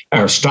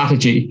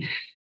strategy.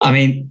 I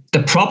mean,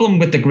 the problem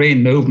with the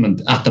green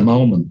movement at the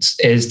moment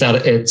is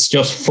that it's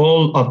just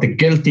full of the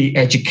guilty,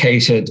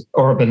 educated,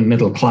 urban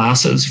middle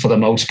classes for the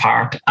most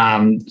part,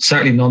 and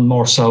certainly none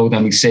more so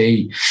than we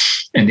see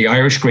in the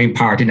Irish Green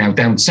Party now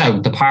down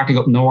south. The party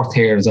up north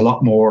here is a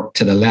lot more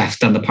to the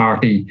left than the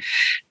party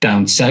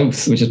down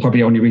south, which is probably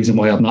the only reason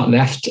why I've not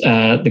left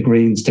the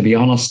Greens, to be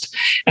honest.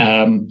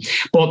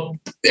 But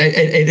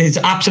it is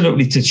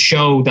absolutely to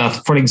show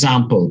that, for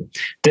example,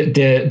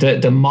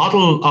 the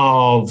model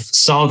of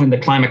solving the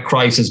climate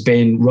crisis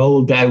being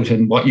rolled out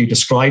and what you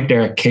described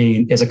there,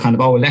 Cian, is a kind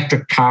of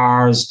electric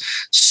cars,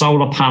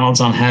 solar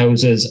panels on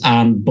houses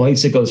and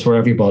bicycles for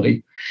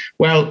everybody.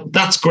 Well,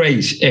 that's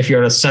great if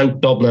you're a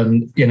South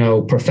Dublin,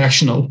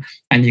 professional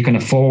and you can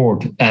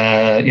afford,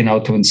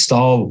 to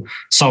install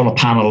solar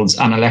panels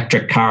and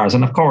electric cars.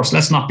 And of course,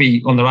 let's not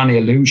be under any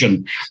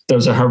illusion.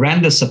 There's a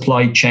horrendous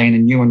supply chain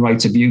and human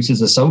rights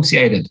abuses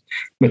associated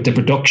with the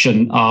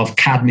production of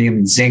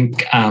cadmium,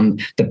 zinc,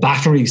 and the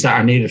batteries that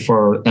are needed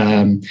for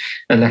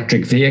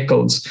electric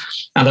vehicles.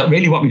 And that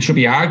really what we should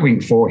be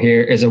arguing for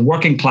here is a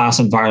working class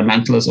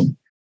environmentalism.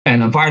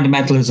 And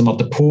environmentalism of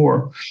the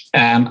poor.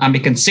 And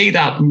we can see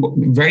that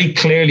very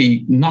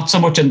clearly, not so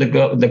much in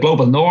the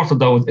global north,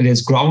 although it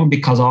is growing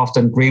because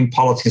often green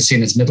politics is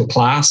seen as middle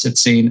class. It's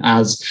seen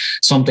as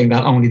something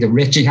that only the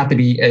rich, you have to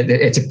be,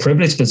 it's a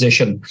privileged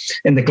position.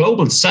 In the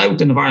global south,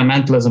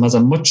 environmentalism has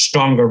a much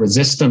stronger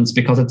resistance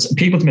because it's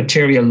people's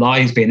material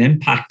lives being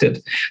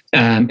impacted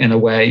in a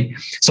way.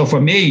 So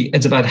for me,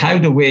 it's about how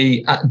do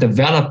we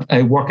develop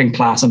a working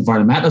class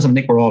environmentalism. I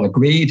think we're all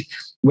agreed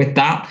with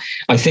that.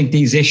 I think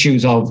these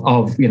issues of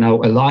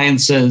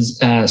alliances,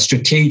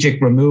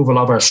 strategic removal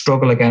of our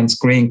struggle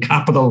against green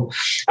capital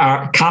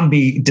can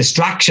be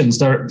distractions.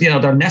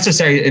 They're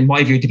necessary, in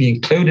my view, to be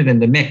included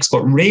in the mix.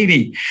 But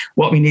really,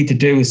 what we need to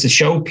do is to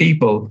show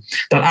people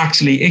that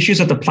actually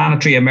issues of the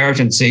planetary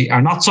emergency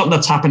are not something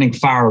that's happening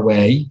far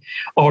away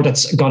or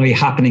that's going to be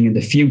happening in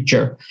the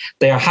future.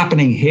 They are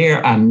happening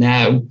here and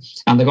now,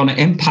 and they're going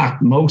to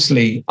impact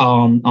mostly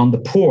on the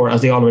poor,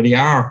 as they already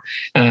are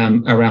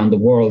around the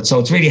world. So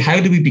it's really,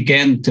 how do we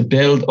begin to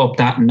build up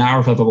that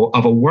narrative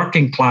of a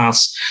working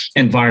class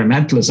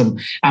environmentalism?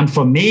 And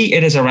for me,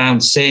 it is around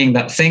saying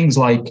that things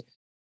like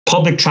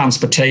public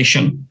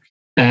transportation,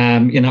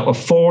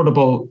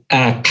 affordable,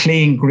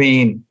 clean,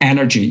 green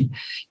energy,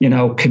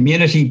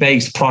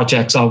 community-based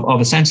projects of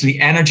essentially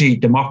energy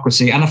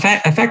democracy and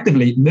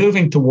effectively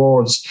moving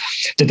towards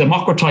the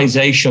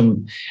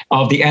democratization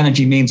of the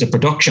energy means of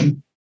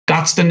production.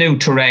 That's the new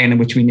terrain in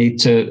which we need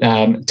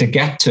to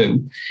get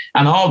to.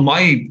 And all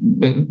my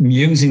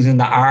musings in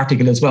the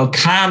article as well,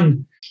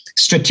 can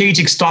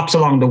strategic stops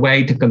along the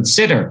way to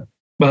consider,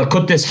 well,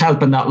 could this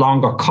help in that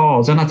longer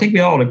cause? And I think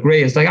we all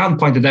agree, as Diane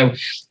pointed out,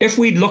 if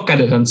we look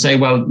at it and say,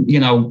 well,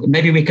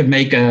 maybe we could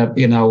make a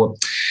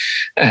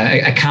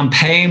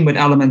campaign with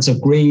elements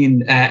of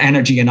green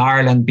energy in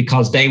Ireland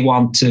because they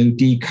want to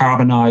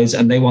decarbonise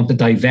and they want to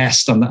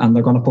divest and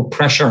they're going to put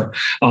pressure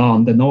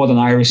on the Northern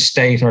Irish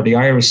state or the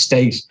Irish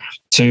state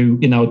to,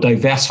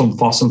 divest from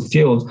fossil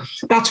fuels.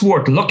 That's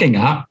worth looking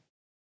at.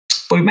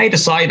 But we may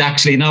decide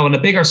actually, no, on a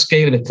bigger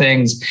scale of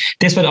things,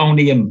 this would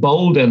only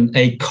embolden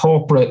a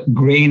corporate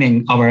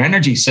greening of our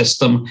energy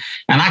system.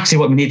 And actually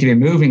what we need to be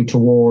moving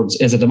towards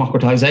is a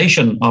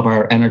democratization of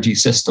our energy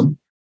system.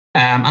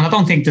 And I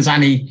don't think there's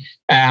any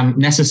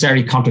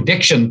necessary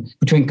contradiction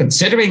between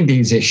considering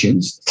these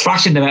issues,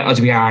 thrashing them out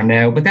as we are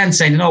now, but then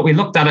saying, we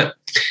looked at it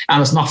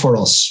and it's not for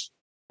us.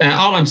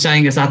 All I'm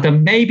saying is that there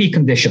may be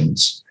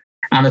conditions,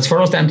 and it's for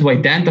us then to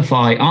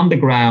identify on the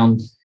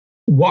ground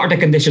what are the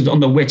conditions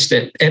under which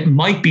that it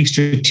might be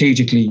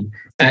strategically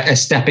a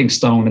stepping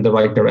stone in the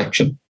right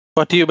direction.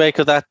 What do you make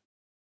of that,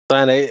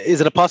 Diana?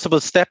 Is it a possible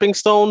stepping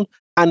stone?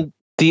 And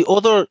the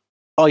other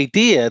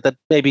idea that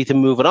maybe to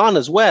move it on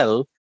as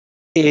well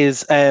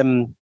is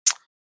John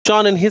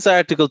in his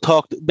article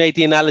made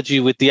the analogy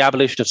with the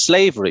abolition of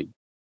slavery.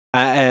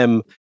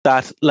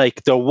 That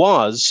like there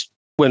was,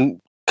 when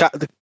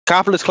the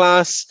capitalist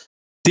class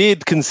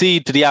did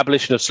concede to the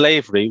abolition of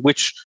slavery,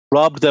 which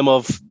robbed them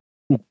of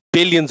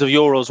billions of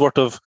euros worth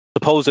of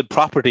supposed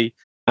property,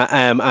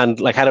 and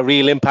like had a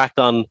real impact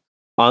on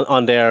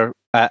their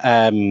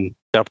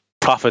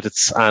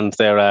profits and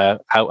their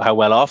how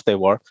well off they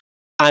were.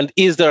 And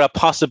is there a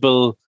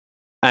possible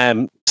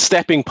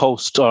stepping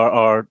post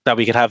or that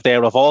we could have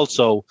there of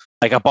also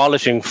like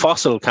abolishing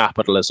fossil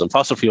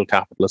fuel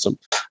capitalism?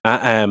 So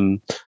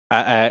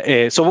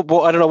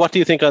I don't know, what do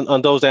you think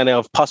on those then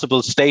of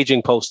possible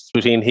staging posts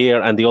between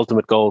here and the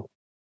ultimate goal?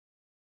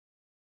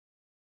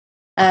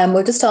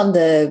 Well, just on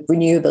the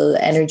renewable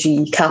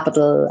energy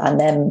capital and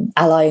them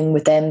allying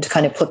with them to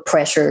kind of put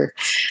pressure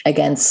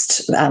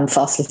against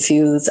fossil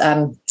fuels.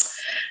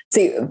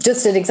 See,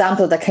 just an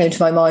example that came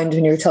to my mind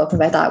when you were talking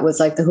about that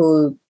was like the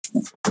whole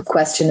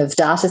question of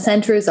data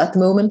centres at the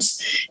moment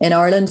in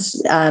Ireland,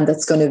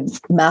 that's going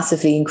to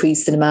massively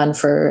increase the demand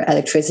for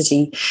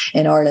electricity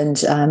in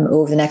Ireland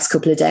over the next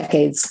couple of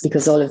decades,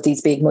 because all of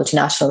these big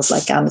multinationals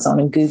like Amazon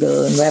and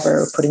Google and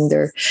whoever are putting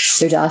their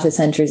data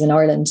centres in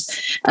Ireland.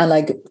 And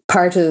like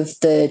part of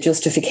the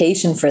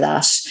justification for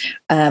that,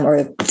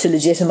 or to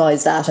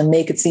legitimise that and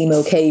make it seem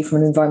okay from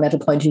an environmental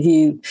point of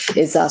view,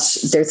 is that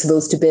they're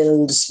supposed to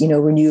build,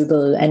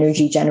 renewable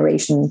energy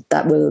generation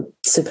that will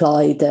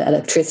supply the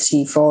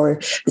electricity for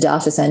the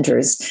data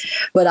centres.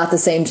 But at the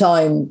same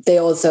time, they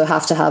also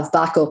have to have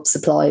backup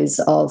supplies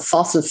of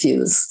fossil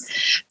fuels.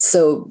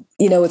 So,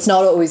 it's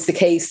not always the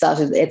case that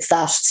it's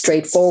that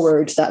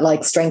straightforward, that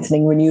like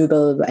strengthening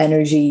renewable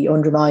energy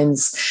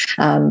undermines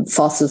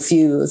fossil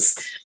fuels.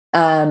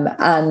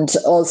 And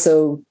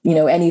also,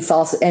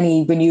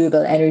 any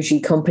renewable energy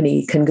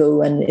company can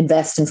go and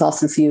invest in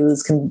fossil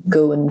fuels, can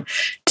go and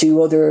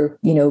do other,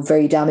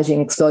 very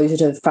damaging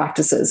exploitative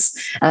practices.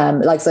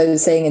 Like I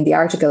was saying in the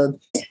article,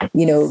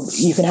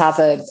 you can have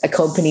a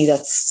company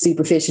that's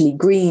superficially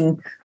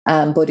green,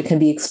 but it can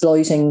be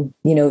exploiting,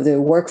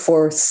 the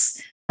workforce.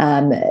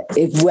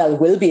 It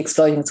will be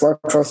exploiting its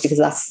workforce, because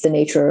that's the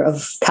nature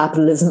of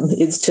capitalism,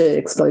 is to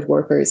exploit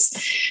workers.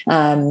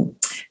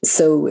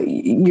 So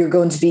you're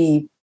going to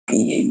be,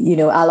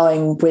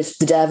 allying with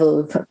the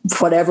devil,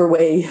 whatever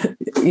way,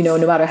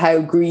 no matter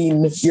how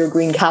green your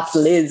green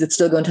capital is, it's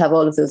still going to have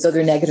all of those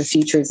other negative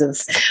features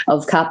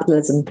of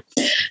capitalism.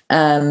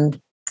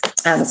 And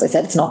as I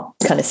said, it's not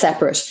kind of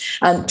separate.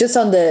 And just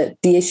on the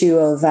issue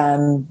of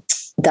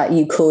that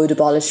you could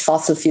abolish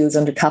fossil fuels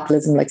under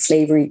capitalism, like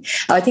slavery,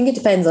 I think it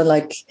depends on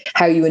like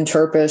how you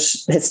interpret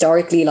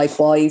historically, like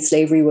why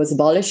slavery was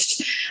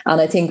abolished.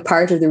 And I think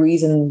part of the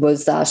reason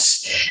was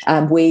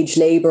that wage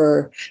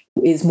labour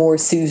is more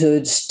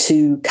suited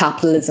to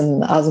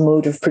capitalism as a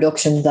mode of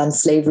production than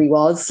slavery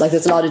was. Like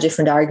there's a lot of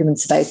different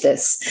arguments about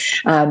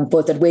this,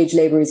 but that wage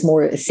labour is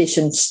more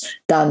efficient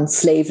than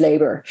slave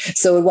labour.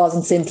 So it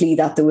wasn't simply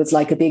that there was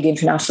like a big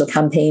international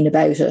campaign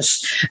about it,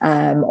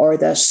 or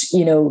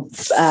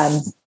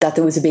that, that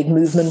there was a big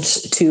movement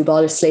to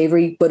abolish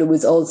slavery, but it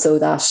was also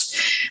that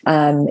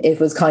it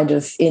was kind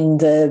of in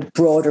the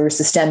broader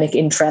systemic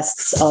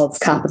interests of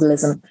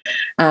capitalism.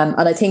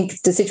 And I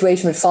think the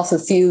situation with fossil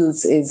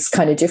fuels is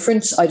kind of different.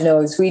 I don't know,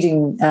 I was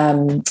reading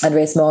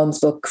Andreas Malm's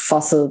book,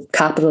 Fossil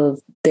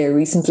Capital, there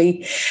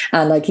recently,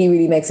 and like he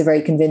really makes a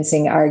very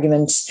convincing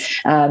argument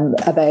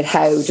about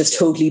how just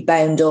totally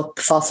bound up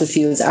fossil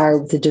fuels are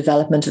with the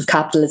development of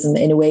capitalism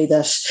in a way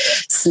that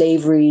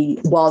slavery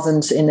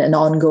wasn't, in an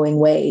ongoing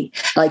way.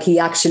 Like he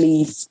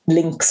actually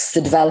links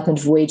the development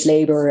of wage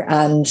labour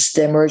and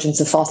the emergence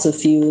of fossil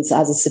fuels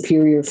as a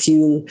superior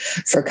fuel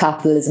for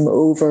capitalism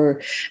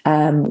over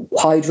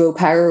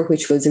hydropower,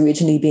 which was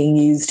originally being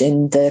used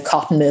in the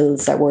cotton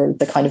mills that were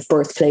the kind of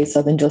birthplace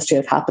of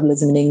industrial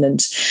capitalism in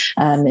England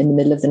in the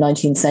middle of the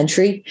 19th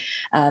century.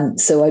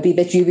 So I'd be a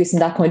bit dubious in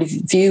that point of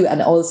view.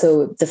 And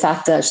also the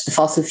fact that the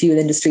fossil fuel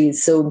industry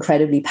is so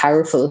incredibly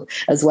powerful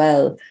as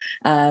well.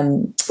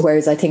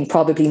 Whereas I think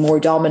probably more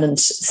dominant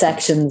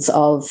sections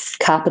of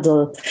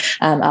capital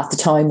at the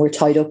time were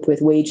tied up with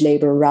wage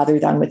labour rather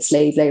than with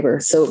slave labour.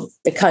 So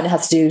it kind of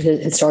has to do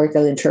with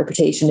historical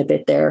interpretation a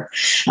bit there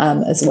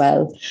as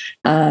well.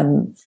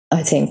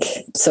 I think.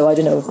 So I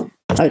don't know.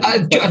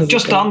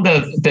 Just on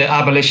the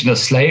abolition of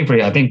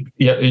slavery, I think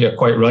you're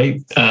quite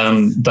right,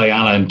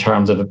 Diana, in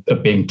terms of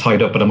it being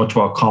tied up with a much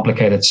more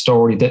complicated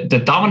story.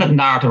 The dominant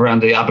narrative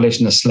around the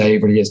abolition of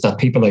slavery is that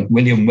people like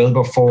William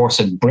Wilberforce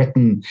in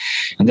Britain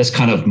and this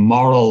kind of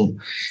moral,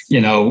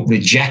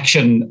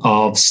 rejection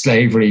of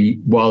slavery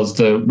was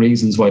the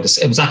reasons why it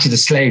was actually the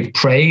slave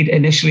trade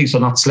initially, so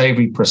not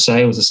slavery per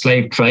se. It was a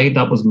slave trade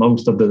that was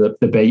most of the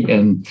debate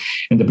in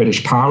the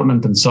British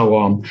Parliament and so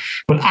on.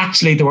 But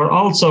actually, there were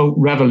also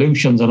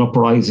revolutions and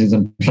uprisings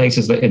in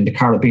places like in the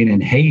Caribbean, in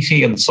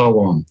Haiti and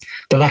so on,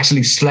 that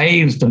actually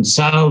slaves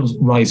themselves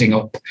rising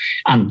up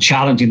and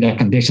challenging their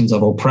conditions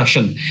of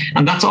oppression.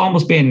 And that's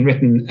almost been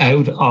written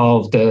out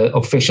of the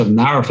official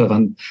narrative.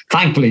 And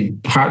thankfully,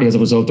 partly as a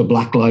result of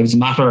Black Lives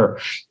Matter,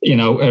 a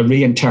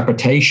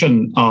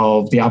reinterpretation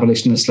of the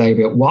abolition of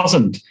slavery. It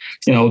wasn't,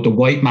 the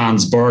white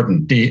man's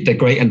burden, the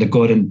great and the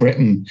good in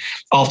Britain,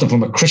 often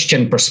from a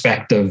Christian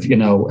perspective,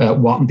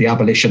 wanting the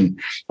abolition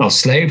of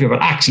slavery,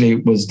 but actually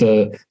it was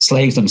the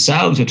slaves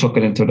themselves who took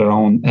it into their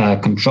own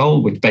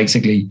control, which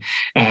basically,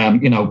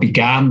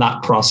 began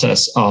that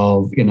process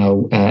of,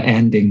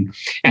 ending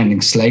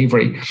renouncing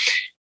slavery.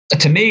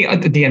 To me,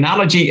 the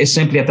analogy is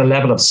simply at the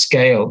level of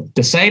scale.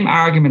 The same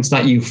arguments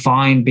that you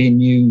find being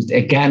used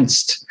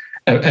against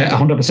a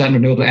 100%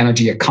 renewable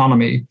energy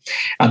economy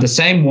are the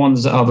same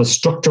ones of a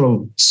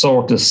structural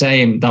sort, the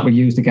same that were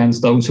used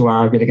against those who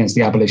argued against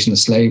the abolition of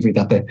slavery,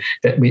 that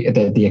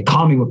the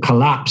economy would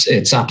collapse.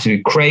 It's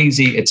absolutely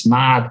crazy. It's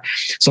mad.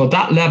 So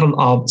that level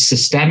of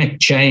systemic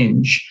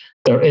change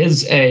there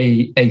is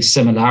a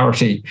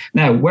similarity.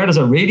 Now, where there's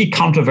a really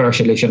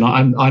controversial issue,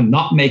 and I'm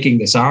not making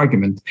this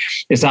argument,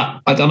 is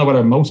that I don't know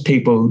whether most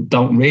people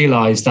don't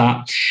realise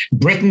that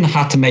Britain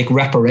had to make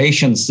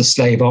reparations to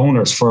slave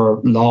owners for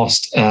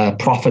lost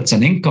profits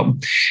and income.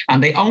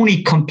 And they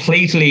only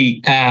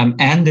completely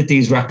ended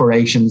these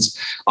reparations,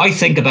 I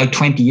think, about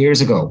 20 years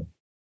ago,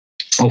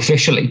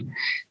 officially.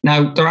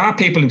 Now, there are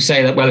people who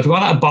say that, well, if we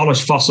want to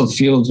abolish fossil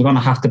fuels, we're going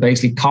to have to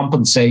basically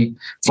compensate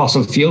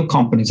fossil fuel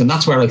companies. And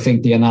that's where I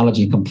think the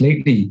analogy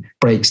completely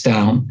breaks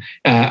down.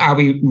 Are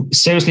we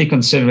seriously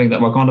considering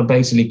that we're going to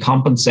basically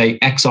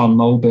compensate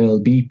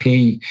ExxonMobil,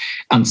 BP,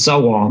 and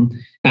so on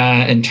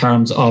in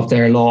terms of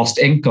their lost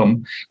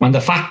income, when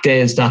the fact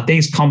is that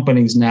these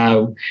companies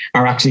now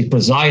are actually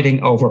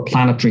presiding over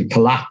planetary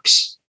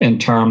collapse in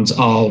terms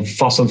of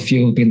fossil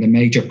fuel being the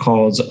major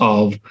cause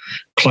of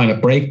climate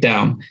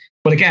breakdown?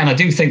 But again, I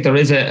do think there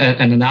is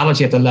an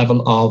analogy at the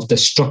level of the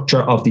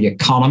structure of the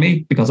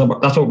economy, because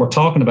that's what we're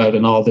talking about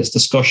in all this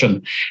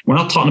discussion. We're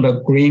not talking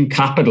about green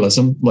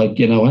capitalism. Like,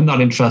 I'm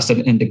not interested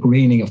in the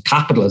greening of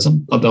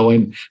capitalism, although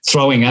I'm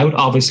throwing out,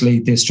 obviously,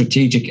 the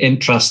strategic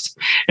interest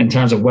in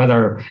terms of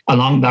whether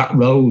along that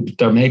road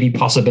there may be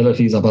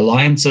possibilities of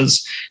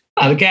alliances.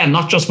 And again,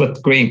 not just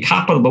with green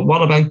capital, but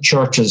what about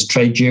churches,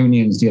 trade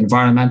unions, the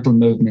environmental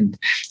movement,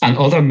 and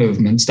other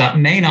movements that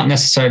may not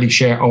necessarily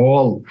share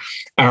all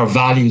our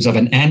values of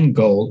an end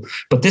goal?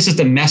 But this is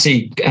the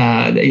messy,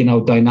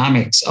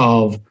 dynamics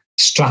of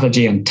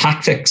strategy and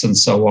tactics and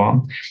so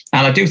on.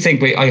 And I do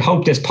think I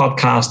hope this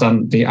podcast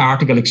and the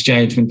article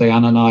exchange between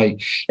Diana and I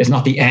is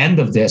not the end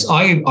of this.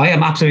 I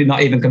am absolutely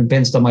not even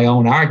convinced of my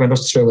own argument. I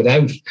just threw it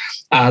out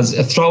as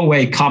a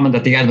throwaway comment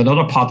at the end of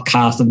another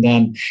podcast, and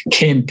then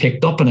Kim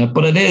picked up on it.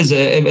 But it is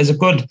a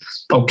good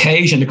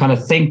occasion to kind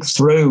of think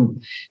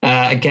through,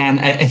 again,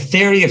 a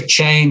theory of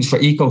change for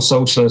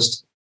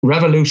eco-socialist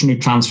revolutionary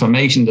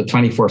transformation in the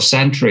 21st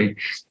century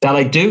that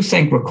I do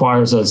think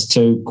requires us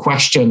to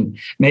question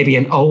maybe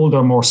an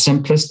older, more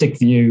simplistic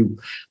view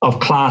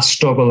of class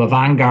struggle, a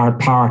vanguard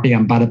party,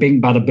 and bada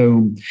bing, bada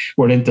boom,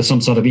 we're into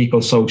some sort of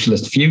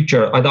eco-socialist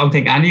future. I don't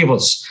think any of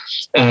us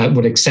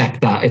would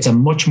accept that. It's a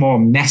much more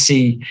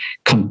messy,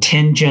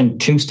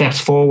 contingent, 2 steps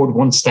forward,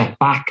 1 step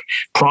back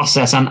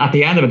process. And at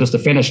the end of it, just to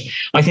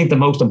finish, I think the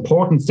most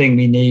important thing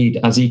we need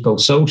as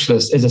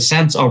eco-socialists is a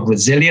sense of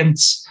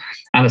resilience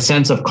and a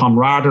sense of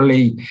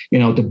camaraderie,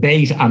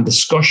 debate and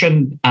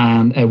discussion,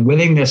 and a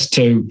willingness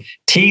to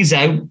tease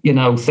out,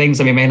 things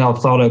that we may not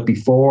have thought out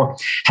before.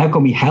 How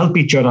can we help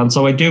each other? And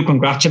so I do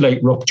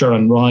congratulate Rupture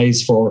and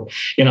Rise for,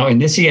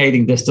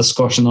 initiating this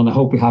discussion, and I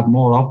hope we have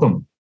more of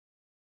them.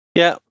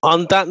 Yeah,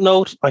 on that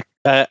note,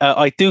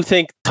 I do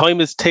think time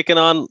is ticking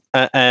on,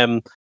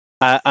 and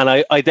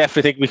I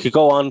definitely think we could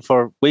go on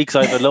for weeks.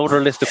 I have a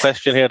loader list of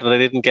questions here that I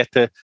didn't get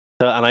to.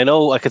 And I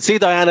know I could see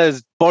Diana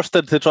is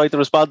bursted to try to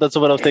respond to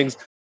some of those things.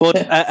 But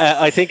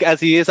I think as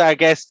he is our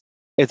guest,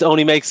 it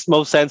only makes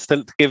most sense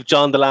to give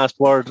John the last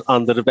word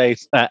on the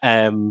debate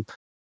and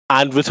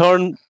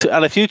return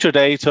at a future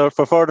day for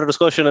further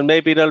discussion. And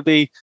maybe there'll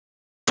be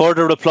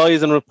further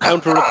replies and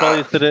counter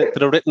replies to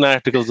the written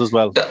articles as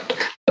well.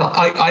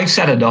 I've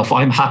said enough.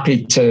 I'm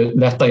happy to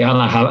let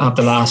Diana have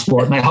the last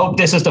word. And I hope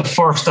this is the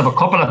first of a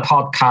couple of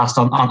podcasts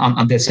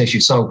on this issue.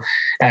 So,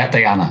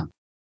 Diana.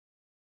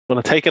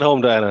 Want to take it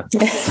home, Diana?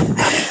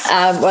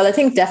 Well, I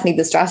think definitely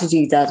the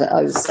strategy that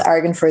I was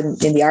arguing for in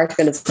the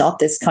article is not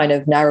this kind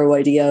of narrow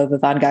idea of a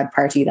vanguard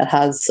party that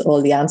has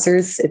all the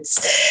answers.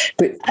 It's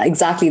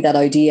exactly that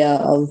idea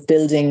of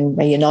building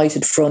a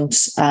united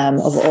front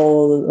of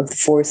all of the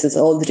forces,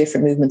 all the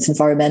different movements,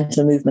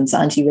 environmental movements,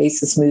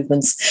 anti-racist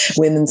movements,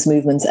 women's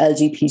movements,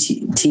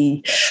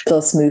 LGBT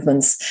plus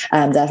movements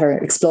that are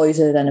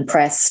exploited and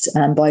oppressed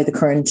by the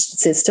current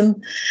system,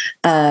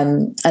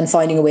 and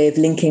finding a way of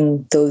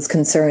linking those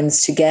concerns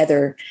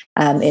together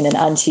in an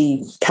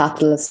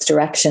anti-capitalist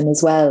direction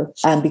as well,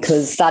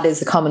 because that is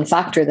the common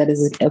factor that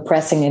is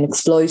oppressing and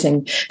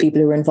exploiting people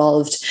who are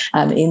involved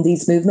in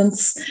these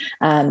movements.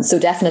 So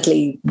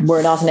definitely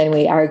we're not in any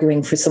way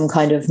arguing for some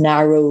kind of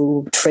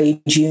narrow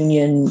trade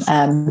union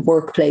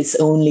workplace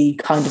only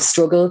kind of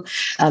struggle.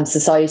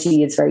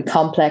 Society is very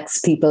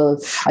complex.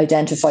 People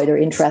identify their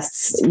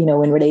interests, in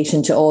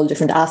relation to all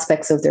different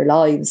aspects of their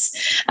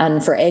lives.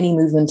 And for any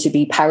movement to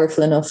be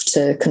powerful enough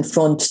to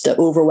confront the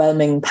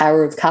overwhelming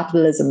power of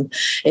capitalism,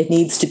 it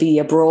needs to be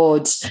a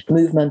broad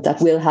movement that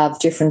will have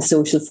different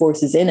social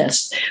forces in it.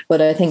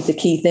 But I think the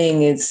key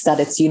thing is that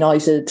it's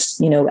united,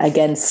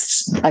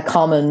 against a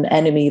common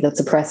enemy that's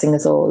oppressing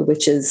us all,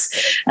 which is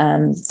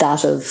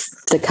that of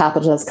the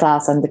capitalist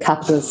class and the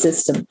capitalist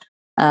system.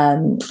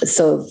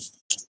 So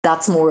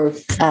that's more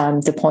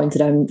the point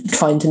that I'm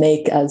trying to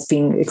make as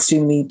being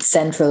extremely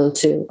central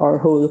to our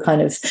whole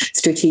kind of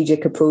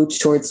strategic approach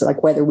towards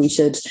whether we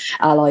should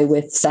ally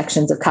with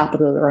sections of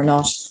capital or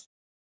not.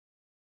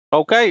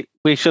 Okay,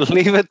 we shall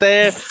leave it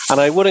there. And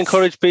I would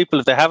encourage people,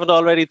 if they haven't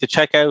already, to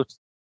check out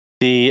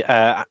the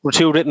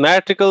 2 written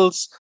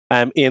articles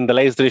in the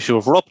latest issue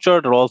of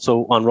Rupture. They're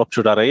also on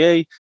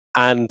rupture.ie.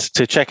 And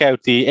to check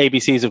out the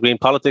ABCs of Green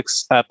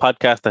Politics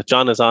podcast that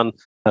John is on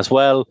as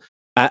well.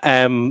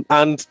 And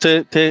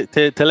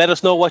to let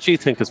us know what you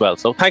think as well.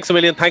 So thanks a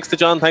million. Thanks to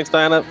John. Thanks,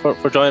 Diana,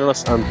 for joining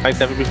us. And thanks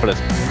to everybody for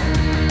listening.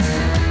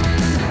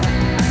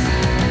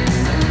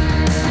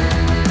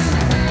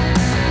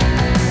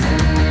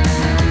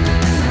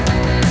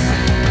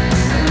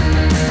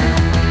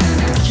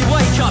 You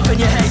wake up and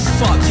your head's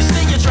fucked. You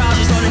stick your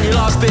trousers on and your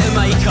last bit of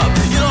makeup.